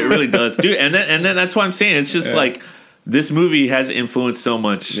 It really does, dude. And then that's what I'm saying. It's just like this movie has influenced so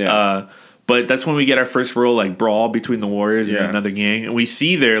much. Yeah. But that's when we get our first real like brawl between the Warriors and another gang, and we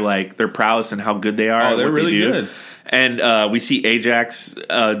see their prowess and how good they are. Oh, they're really good. And we see Ajax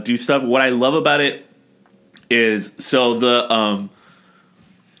do stuff. What I love about it is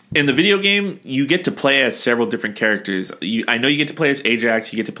in the video game, you get to play as several different characters. I know you get to play as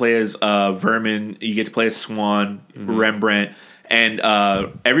Ajax, you get to play as Vermin, you get to play as Swan, Rembrandt, and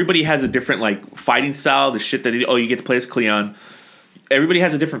everybody has a different like fighting style. The shit that they do. Oh, you get to play as Cleon. Everybody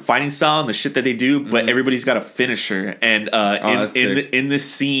has a different fighting style and the shit that they do, but everybody's got a finisher. And in this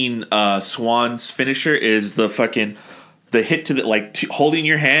scene, Swan's finisher is the hit to the holding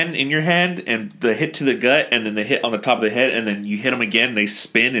your hand in your hand, and the hit to the gut, and then the hit on the top of the head, and then you hit them again, and they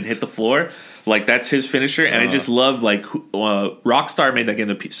spin and hit the floor. Like that's his finisher. And I just love Rockstar made that game.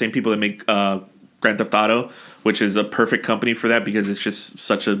 The same people that make Grand Theft Auto, which is a perfect company for that because it's just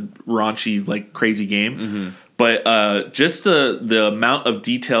such a raunchy, like crazy game. But just the amount of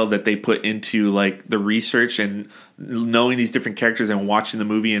detail that they put into like the research and knowing these different characters and watching the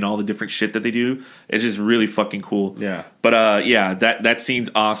movie and all the different shit that they do is just really fucking cool. Yeah. But that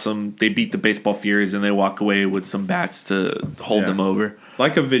scene's awesome. They beat the baseball Furies and they walk away with some bats to hold them over.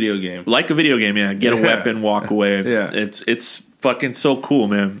 Like a video game. Yeah. Get a weapon, walk away. Yeah. It's fucking so cool,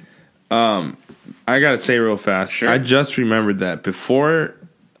 man. I gotta say real fast. Sure. I just remembered that before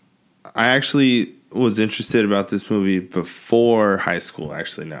I actually was interested about this movie before high school.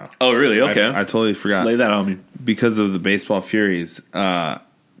 Actually, now. Oh, really? Okay. I totally forgot. Lay that on me. Because of the baseball Furies. Remember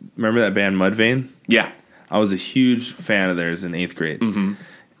that band Mudvayne? Yeah. I was a huge fan of theirs in 8th grade,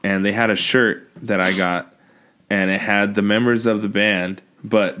 and they had a shirt that I got, and it had the members of the band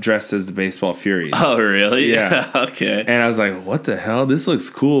but dressed as the baseball Furies. Oh, really? Yeah. Okay. And I was like, what the hell? This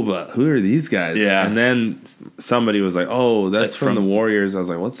looks cool, but who are these guys? Yeah. And then somebody was like, oh, that's from the Warriors. I was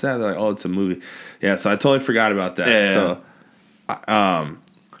like, what's that? They're like, oh, it's a movie. Yeah, so I totally forgot about that. Yeah, so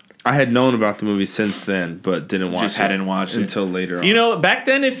I had known about the movie since then, but didn't watch hadn't watched it until later on. You know, back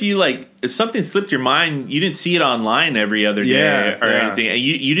then, if something slipped your mind, you didn't see it online every other day or anything.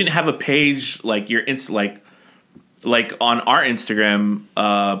 You didn't have a page like your like on our Instagram,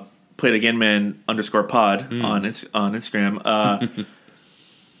 Play It Again Man _pod on Instagram.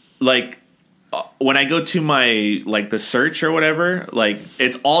 Like when I go to my like the search or whatever, like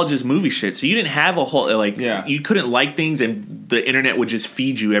it's all just movie shit. So you didn't have a whole you couldn't like things, and the internet would just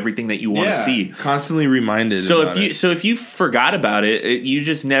feed you everything that you want to see. Constantly reminded. So if you forgot about it, you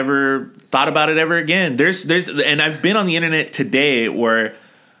just never thought about it ever again. There's and I've been on the internet today where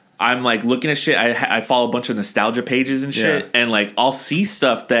I'm like looking at shit. I follow a bunch of nostalgia pages and shit, and like I'll see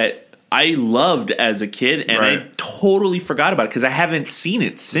stuff that I loved as a kid, and I totally forgot about it because I haven't seen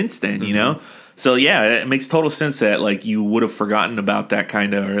it since then. You know, so yeah, it makes total sense that like you would have forgotten about that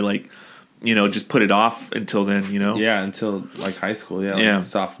kind of, or like just put it off until then. Until like high school. Like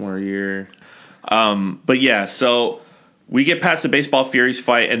sophomore year. But yeah, so. We get past the baseball Furies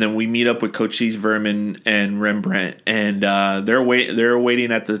fight, and then we meet up with Cochise, Vermin, and Rembrandt, and they're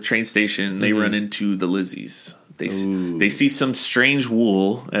waiting at the train station. They run into the Lizzies. They see some strange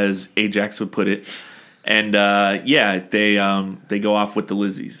wool, as Ajax would put it, and they go off with the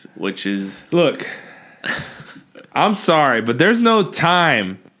Lizzies, which is look. I'm sorry, but there's no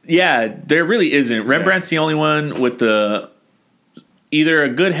time. Yeah, there really isn't. Rembrandt's the only one with either a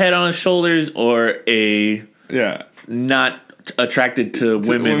good head on his shoulders or not attracted to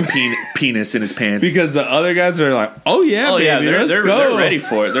women penis in his pants, because the other guys are like, oh yeah, baby, they're ready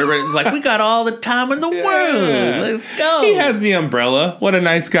for it. They're ready. It's like, we got all the time in the world, let's go. He has the umbrella. What a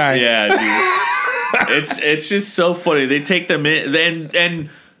nice guy. Yeah, dude. it's just so funny. They take them in and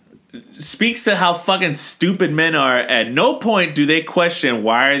speaks to how fucking stupid men are. At no point do they question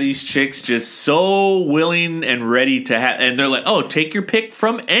why are these chicks just so willing and ready to have, and they're like, oh, take your pick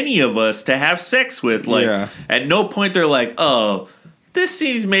from any of us to have sex with. Like, at no point they're like, oh, this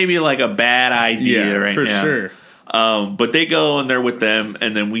seems maybe like a bad idea right for now. Sure. But they go and they're with them,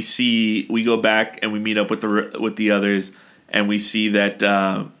 and then we go back and we meet up with the others, and we see that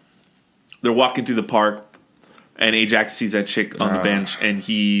they're walking through the park. And Ajax sees that chick on the bench, and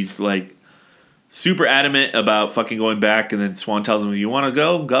he's like super adamant about fucking going back. And then Swan tells him, "You want to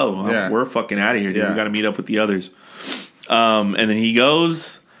go? Go. We're fucking out of here, dude. We got to meet up with the others." And then he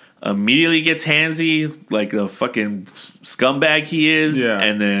goes, immediately gets handsy like the fucking scumbag he is,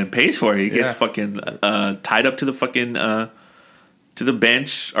 and then pays for it. He gets fucking tied up to the fucking to the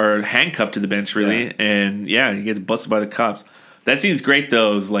bench, or handcuffed to the bench, really. And he gets busted by the cops. That scene's great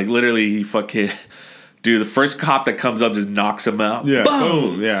though. It's like literally he fucking. Dude, the first cop that comes up just knocks him out. Yeah.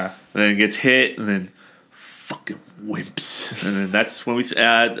 Boom! Yeah. And then gets hit, and then fucking wimps. And then that's when we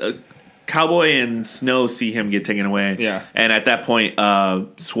kind Cowboy and Snow see him get taken away. Yeah. And at that point,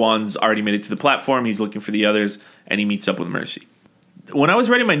 Swan's already made it to the platform. He's looking for the others, and he meets up with Mercy. When I was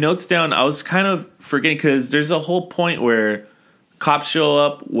writing my notes down, I was kind of forgetting because there's a whole point where cops show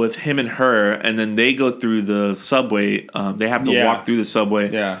up with him and her, and then they go through the subway. They have to walk through the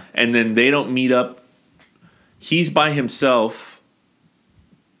subway. Yeah. And then they don't meet up. He's by himself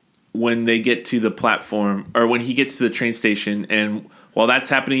when they get to the platform, or when he gets to the train station. And while that's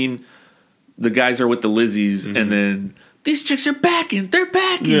happening, the guys are with the Lizzies, and then these chicks are backing. They're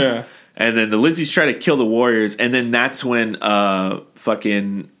backing. Yeah. And then the Lizzies try to kill the Warriors, and then that's when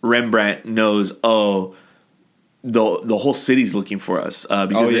fucking Rembrandt knows, oh, the whole city's looking for us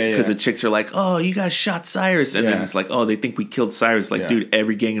because the chicks are like, oh, you guys shot Cyrus, and then it's like, oh, they think we killed Cyrus. Like, dude,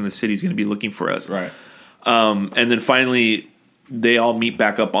 every gang in the city's going to be looking for us. Right. And then finally, they all meet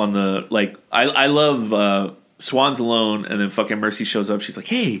back up on the like. I love Swan's alone, and then fucking Mercy shows up. She's like,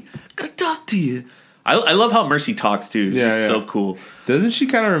 hey, gotta talk to you. I love how Mercy talks too. She's so cool. Doesn't she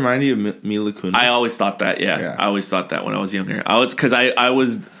kind of remind you of Mila Kunis? I always thought that. Yeah, I always thought that when I was younger. I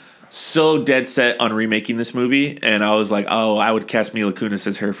was so dead set on remaking this movie, and I was like, oh, I would cast Mila Kunis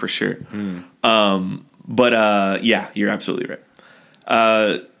as her for sure. But yeah, you're absolutely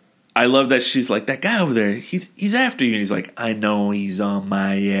right. I love that she's like, that guy over there, he's after you. And he's like, I know he's on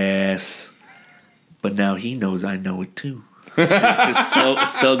my ass, but now he knows I know it too. It's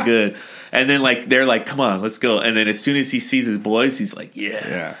just so good. And then like they're like, come on, let's go. And then as soon as he sees his boys, he's like,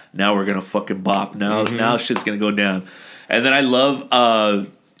 yeah. Now we're gonna fucking bop. Now shit's gonna go down. And then I love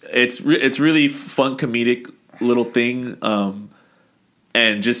it's really fun comedic little thing,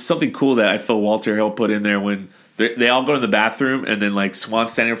 and just something cool that I feel Walter Hill put in there when they all go to the bathroom, and then like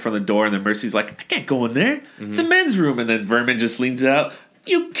Swan's standing in front of the door, and then Mercy's like, I can't go in there. It's the men's room. And then Vermin just leans out.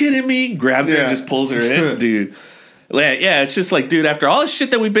 You kidding me? Grabs her and just pulls her in, dude. Yeah, it's just like, dude, after all the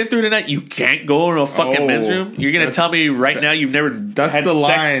shit that we've been through tonight, you can't go in a fucking men's room? You're going to tell me right now you've never had the sex,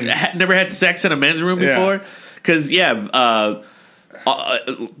 line. never had sex in a men's room before? Because,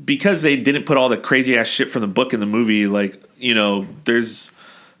 because they didn't put all the crazy-ass shit from the book in the movie, like, you know, there's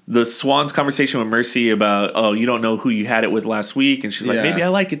the Swan's conversation with Mercy about, oh, you don't know who you had it with last week, and she's like, maybe I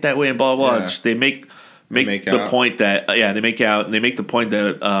like it that way, and blah, blah, blah. They make the point that they make out, and they make the point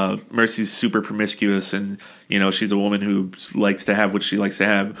that Mercy's super promiscuous, and you know she's a woman who likes to have what she likes to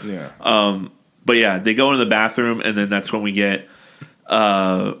have. But yeah, they go into the bathroom, and then that's when we get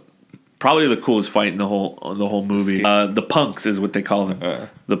probably the coolest fight in the whole movie. The punks is what they call them.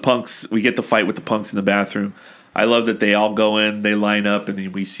 The punks. We get the fight with the punks in the bathroom. I love that they all go in, they line up, and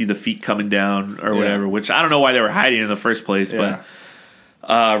then we see the feet coming down or whatever. Which I don't know why they were hiding in the first place, but.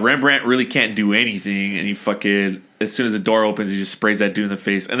 Rembrandt really can't do anything, and he fucking, as soon as the door opens, he just sprays that dude in the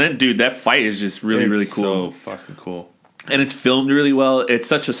face. And then, dude, that fight is just really cool. So fucking cool. And it's filmed really well. It's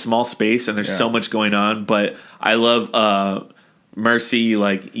such a small space, and there's so much going on. But I love Mercy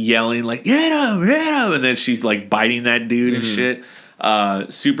like yelling like hit him, and then she's like biting that dude and shit.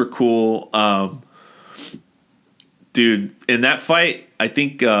 Super cool, dude. In that fight, I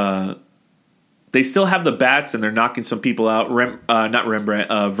think. They still have the bats, and they're knocking some people out. Not Rembrandt.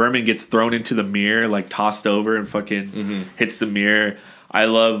 Vermin gets thrown into the mirror, like tossed over, and fucking hits the mirror. I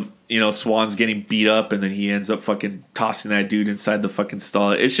love, Swan's getting beat up, and then he ends up fucking tossing that dude inside the fucking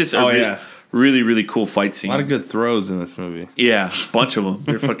stall. It's just a really, really cool fight scene. A lot of good throws in this movie. Yeah, a bunch of them.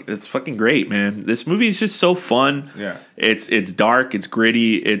 It's fucking great, man. This movie is just so fun. Yeah, it's dark, it's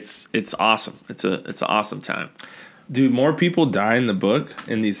gritty, it's awesome. It's an awesome time. Do more people die in the book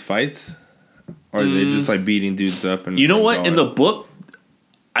in these fights? Or are they just like beating dudes up? And you know what? In the book,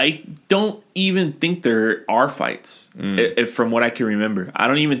 I don't even think there are fights. From what I can remember, I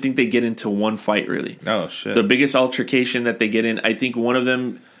don't even think they get into one fight really. Oh shit! The biggest altercation that they get in, I think one of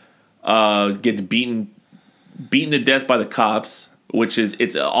them gets beaten to death by the cops. Which is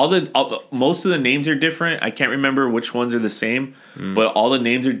most of the names are different. I can't remember which ones are the same, but all the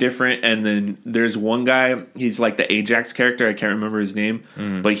names are different. And then there's one guy, he's like the Ajax character. I can't remember his name,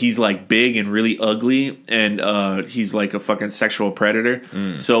 but he's like big and really ugly, and he's like a fucking sexual predator.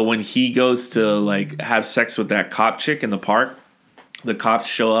 So when he goes to like have sex with that cop chick in the park, the cops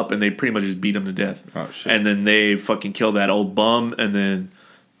show up and they pretty much just beat him to death. Oh shit! And then they fucking kill that old bum, and then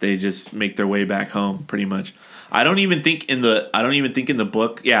they just make their way back home, pretty much. I don't even think in the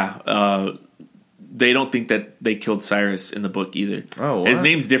book. They don't think that they killed Cyrus in the book either. Oh, what? His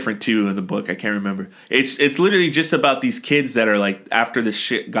name's different too in the book. I can't remember. It's literally just about these kids that are like after this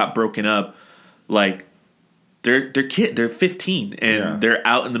shit got broken up, like they're 15 and they're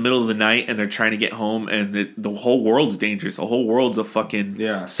out in the middle of the night and they're trying to get home, and the whole world's dangerous. The whole world's a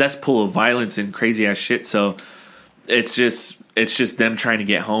fucking cesspool of violence and crazy ass shit. So it's just it's just them trying to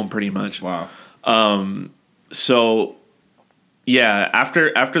get home, pretty much. Wow. So, yeah,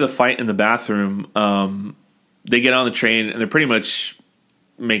 after the fight in the bathroom, they get on the train and they're pretty much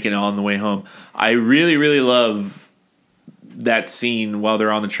making it on the way home. I really, really love that scene while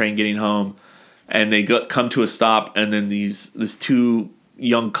they're on the train getting home, and they come to a stop, and then these two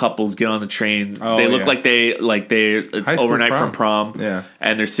young couples get on the train. They look like it's overnight from prom. Yeah.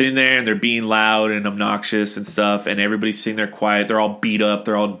 And they're sitting there and they're being loud and obnoxious and stuff, and everybody's sitting there quiet. They're all beat up,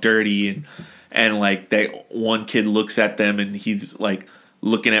 they're all dirty, and like that one kid looks at them and he's like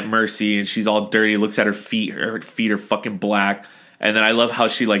looking at Mercy, and she's all dirty, looks at her feet are fucking black. And then I love how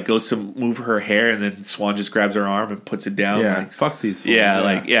she like goes to move her hair, and then Swan just grabs her arm and puts it down. Yeah, like, fuck these fools.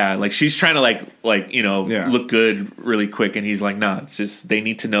 like she's trying to like look good really quick, and he's like, nah, it's just they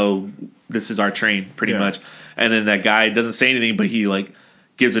need to know this is our train, pretty much. And then that guy doesn't say anything, but he like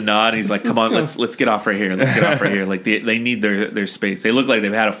gives a nod, and he's like, come on, let's get off right here. Let's get off right here. Like they need their space. They look like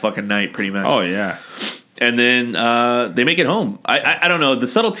they've had a fucking night, pretty much. Oh yeah. And then they make it home. I don't know, the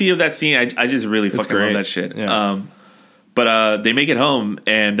subtlety of that scene. I just really fucking love that shit. Yeah. But they make it home,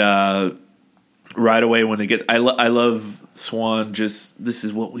 and right away when they get, I love Swan. Just, this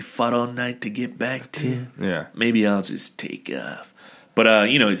is what we fought all night to get back to. Yeah. Maybe I'll just take off. But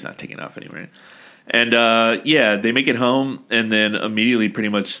he's not taking off anyway. And they make it home, and then immediately, pretty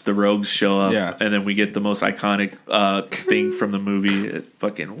much, the rogues show up, and then we get the most iconic thing from the movie. It's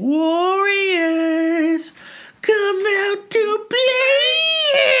fucking warriors come out to play.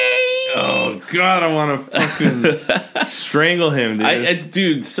 Oh God, I want to fucking strangle him,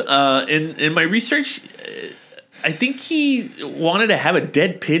 dude. In my research, I think he wanted to have a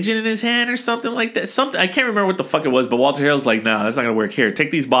dead pigeon in his hand or something like that. I can't remember what the fuck it was, but Walter Hill's like, nah, that's not gonna work. Here, take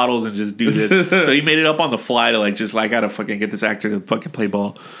these bottles and just do this. So he made it up on the fly to I gotta fucking get this actor to fucking play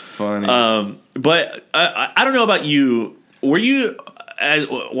ball. Funny. But I don't know about you. Were you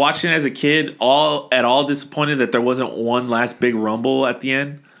watching as a kid at all disappointed that there wasn't one last big rumble at the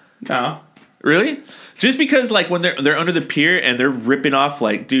end? No. Really? Just because, like, when they're under the pier and they're ripping off,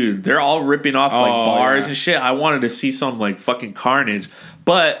 like, dude, they're all ripping off, like, bars and shit. I wanted to see some, like, fucking carnage.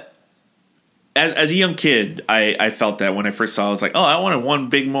 But as a young kid, I felt that when I first saw it. I was like, oh, I wanted one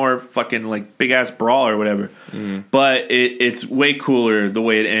more fucking, like, big-ass brawl or whatever. Mm. But it's way cooler the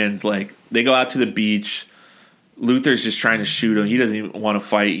way it ends. Like, they go out to the beach. Luther's just trying to shoot him. He doesn't even want to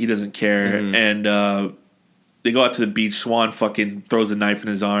fight. He doesn't care. Mm. And they go out to the beach. Swan fucking throws a knife in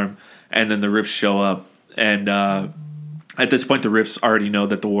his arm. And then the Rips show up. And at this point, the Rips already know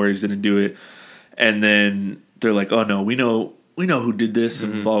that the Warriors didn't do it. And then they're like, oh, no, we know who did this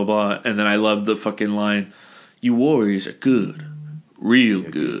and blah, blah, blah. And then I love the fucking line, you Warriors are good. Real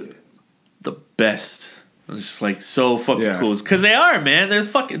good. The best. It's just like so fucking cool. Because they are, man. They're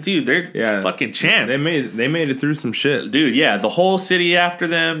fucking, dude, they're fucking champs. They made it through some shit. Dude, yeah. The whole city after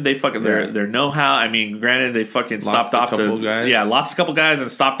them, they fucking, their know-how. I mean, granted, they fucking stopped off to. Guys. Yeah, lost a couple guys and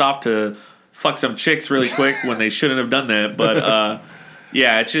stopped off to fuck some chicks really quick when they shouldn't have done that. But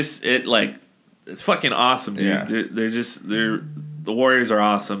it's fucking awesome, dude. Yeah. The Warriors are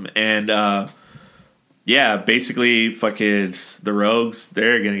awesome. And basically fucking the Rogues,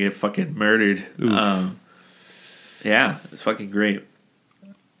 they're gonna get fucking murdered. It's fucking great.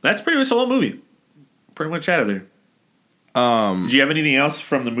 That's pretty much the whole movie. Pretty much out of there. Did you have anything else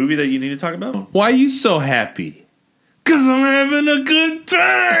from the movie that you need to talk about? Why are you so happy? Because I'm having a good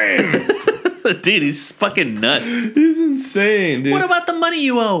time. Dude, he's fucking nuts. He's insane, dude. What about the money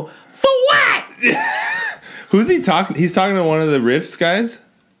you owe? For what? Who's he talking? He's talking to one of the Riffs guys?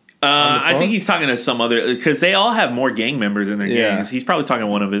 I think he's talking to some other, because they all have more gang members in their gangs. He's probably talking to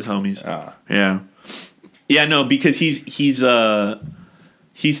one of his homies. Yeah, no, because he's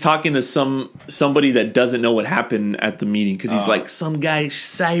talking to somebody that doesn't know what happened at the meeting, because he's like, some guy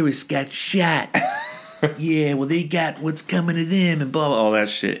Cyrus got shot. Yeah, well, they got what's coming to them and blah blah, all that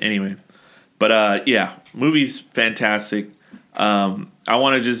shit. Anyway, but movie's fantastic. I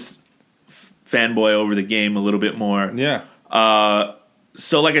want to just fanboy over the game a little bit more. Yeah.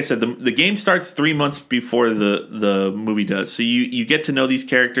 So like I said, the game starts 3 months before the movie does. So you get to know these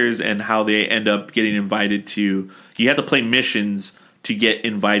characters and how they end up getting invited to. You have to play missions to get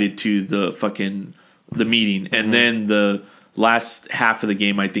invited to the meeting, and then the last half of the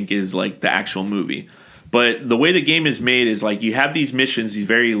game I think is like the actual movie. But the way the game is made is like you have these missions, these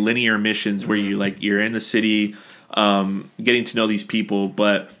very linear missions where you're in the city, getting to know these people.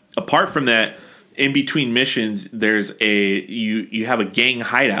 But apart from that, in between missions, there's you have a gang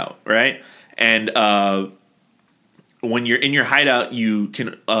hideout, right? And when you're in your hideout, you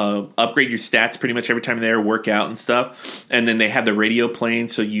can upgrade your stats pretty much every time they're there, work out and stuff. And then they have the radio playing,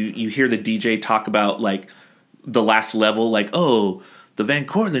 so you hear the DJ talk about like the last level, like, oh, the Van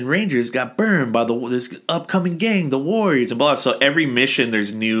Cortlandt Rangers got burned by this upcoming gang, the Warriors, and blah. So every mission,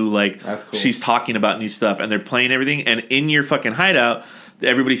 there's new, like, That's cool. She's talking about new stuff, and they're playing everything. And in your fucking hideout,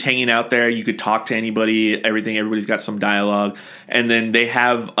 everybody's hanging out there. You could talk to anybody, everything. Everybody's got some dialogue. And then they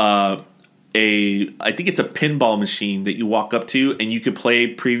have I think it's a pinball machine that you walk up to, and you could play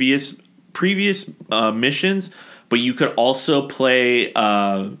previous missions, but you could also play...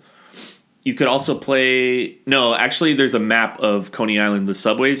 No, actually, there's a map of Coney Island, the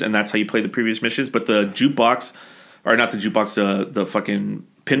subways, and that's how you play the previous missions. But the jukebox, or not the jukebox, the fucking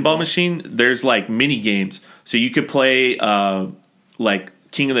pinball machine, there's like mini games. So you could play like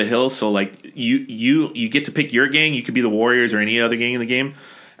King of the Hill. So like you get to pick your gang. You could be the Warriors or any other gang in the game.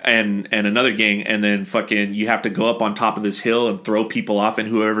 And another gang, and then fucking you have to go up on top of this hill and throw people off, and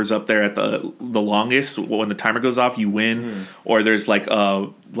whoever's up there at the longest, when the timer goes off, you win. Or there's like I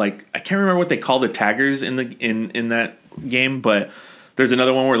can't remember what they call the taggers in that game, but there's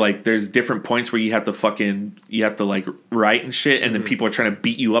another one where like there's different points where you have to like write and shit, and then people are trying to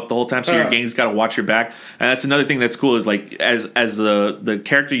beat you up the whole time, so your gang's got to watch your back. And that's another thing that's cool is like as the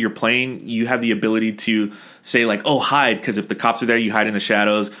character you're playing, you have the ability to say like, oh, hide, because if the cops are there, you hide in the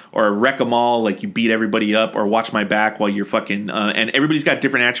shadows, or wreck them all, like you beat everybody up, or watch my back while you're fucking and everybody's got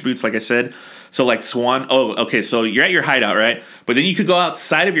different attributes, like I said. So like Swan, so you're at your hideout, right? But then you could go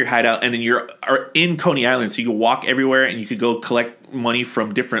outside of your hideout, and then you're in Coney Island, so you can walk everywhere, and you could go collect money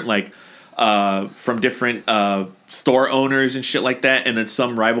from different store owners and shit like that. And then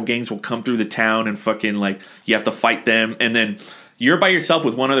some rival gangs will come through the town, and fucking like you have to fight them, and then you're by yourself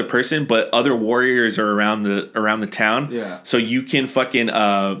with one other person, but other warriors are around the town. Yeah. So you can fucking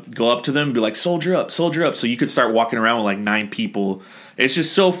go up to them and be like, soldier up. So you could start walking around with like 9 people. It's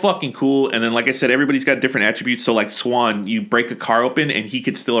just so fucking cool. And then, like I said, everybody's got different attributes. So like Swan, you break a car open and he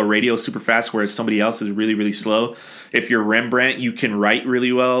could steal a radio super fast, whereas somebody else is really, really slow. If you're Rembrandt, you can write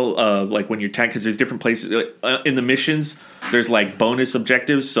really well, like when you're tagged, because there's different places. In the missions, there's like bonus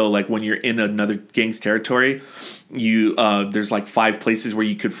objectives. So like when you're in another gang's territory, there's like 5 places where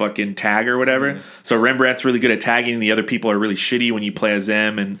you could fucking tag or whatever. So Rembrandt's really good at tagging. The other people are really shitty when you play as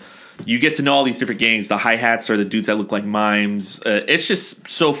them, and you get to know all these different gangs. The hi-hats are the dudes that look like mimes. It's just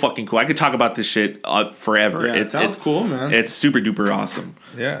so fucking cool. I could talk about this shit forever. Yeah, it sounds cool, man. It's super duper awesome.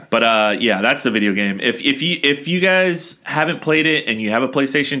 Yeah. But yeah, that's the video game. If you guys haven't played it and you have a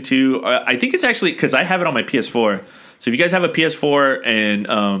PlayStation 2, I think it's actually, because I have it on my PS4. So if you guys have a PS4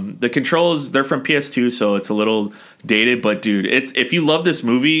 and the controls, they're from PS2, so it's a little dated. But dude, if you love this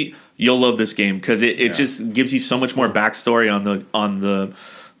movie, you'll love this game, because it just gives you so much more backstory on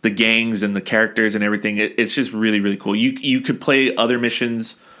the gangs and the characters and everything. It's just really, really cool. You could play other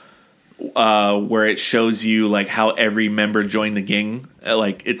missions where it shows you like how every member joined the gang.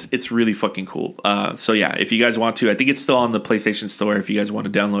 Like it's really fucking cool. So yeah, if you guys want to, I think it's still on the PlayStation Store. If you guys want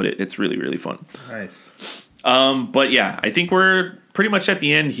to download it, it's really, really fun. Nice. But yeah, I think we're pretty much at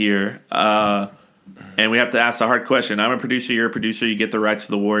the end here. And we have to ask the hard question. I'm a producer, you're a producer, you get the rights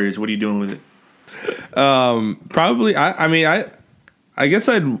to the Warriors. What are you doing with it? Probably, I guess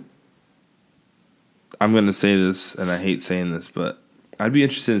I'm going to say this, and I hate saying this, but I'd be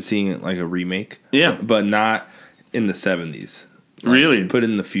interested in seeing it like a remake. Yeah. But not in the 70s. Like, really? Put it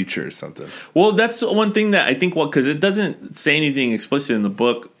in the future or something. Well, that's one thing that I think, because it doesn't say anything explicit in the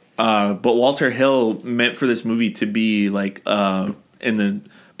book, but Walter Hill meant for this movie to be like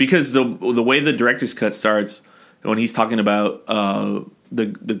because the way the director's cut starts, when he's talking about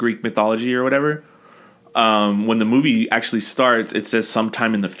the Greek mythology or whatever, when the movie actually starts, it says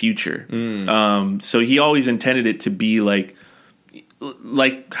sometime in the future. So he always intended it to be like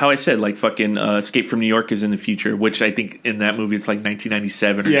how I said, like fucking Escape from New York is in the future, which I think in that movie it's like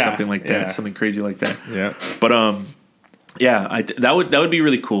 1997 or something like that, something crazy like that. Yeah, but yeah, that would be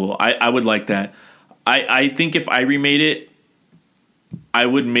really cool. I would like that. I think if I remade it, I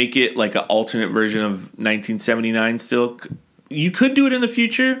would make it like an alternate version of 1979 still. You could do it in the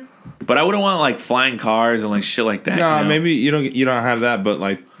future, but I wouldn't want like flying cars and like shit like that. No, maybe you don't have that, but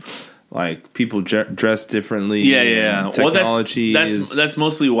like people dress differently. Yeah. Technology. Well, that's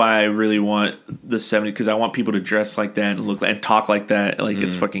mostly why I really want the 70s, because I want people to dress like that and look and talk like that. Like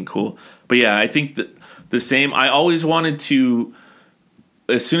it's fucking cool. But yeah, I think that the same. I always wanted to.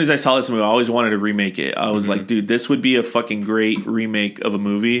 As soon as I saw this movie, I always wanted to remake it. I was like, dude, this would be a fucking great remake of a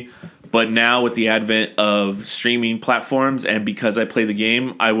movie. But now with the advent of streaming platforms, and because I play the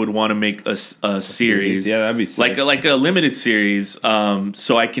game, I would want to make a series. Yeah, that'd be sick. like a limited series,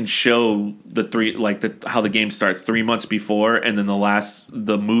 so I can show how the game starts 3 months before, and then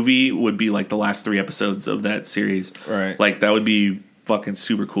the movie would be like the last 3 episodes of that series. Right. Like that would be fucking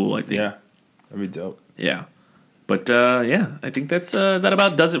super cool, I think. Yeah, that'd be dope. Yeah. But yeah, I think that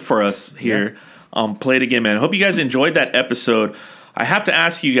about does it for us here on Play It Again, man. I hope you guys enjoyed that episode. I have to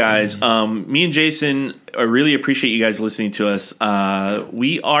ask you guys, me and Jason, I really appreciate you guys listening to us.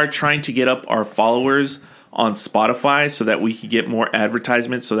 We are trying to get up our followers on Spotify so that we can get more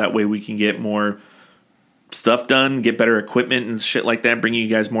advertisements, so that way we can get more stuff done, get better equipment and shit like that, bring you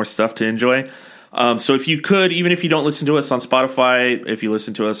guys more stuff to enjoy. So if you could, even if you don't listen to us on Spotify, if you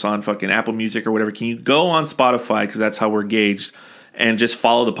listen to us on fucking Apple Music or whatever, can you go on Spotify, because that's how we're gauged, and just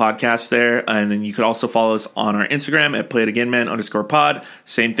follow the podcast there. And then you could also follow us on our Instagram at playitagainman_pod.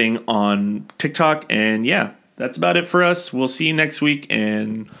 Same thing on TikTok. And yeah, that's about it for us. We'll see you next week.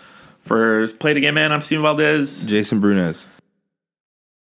 And for Play It Again, man, I'm Steven Valdez. Jason Brunez.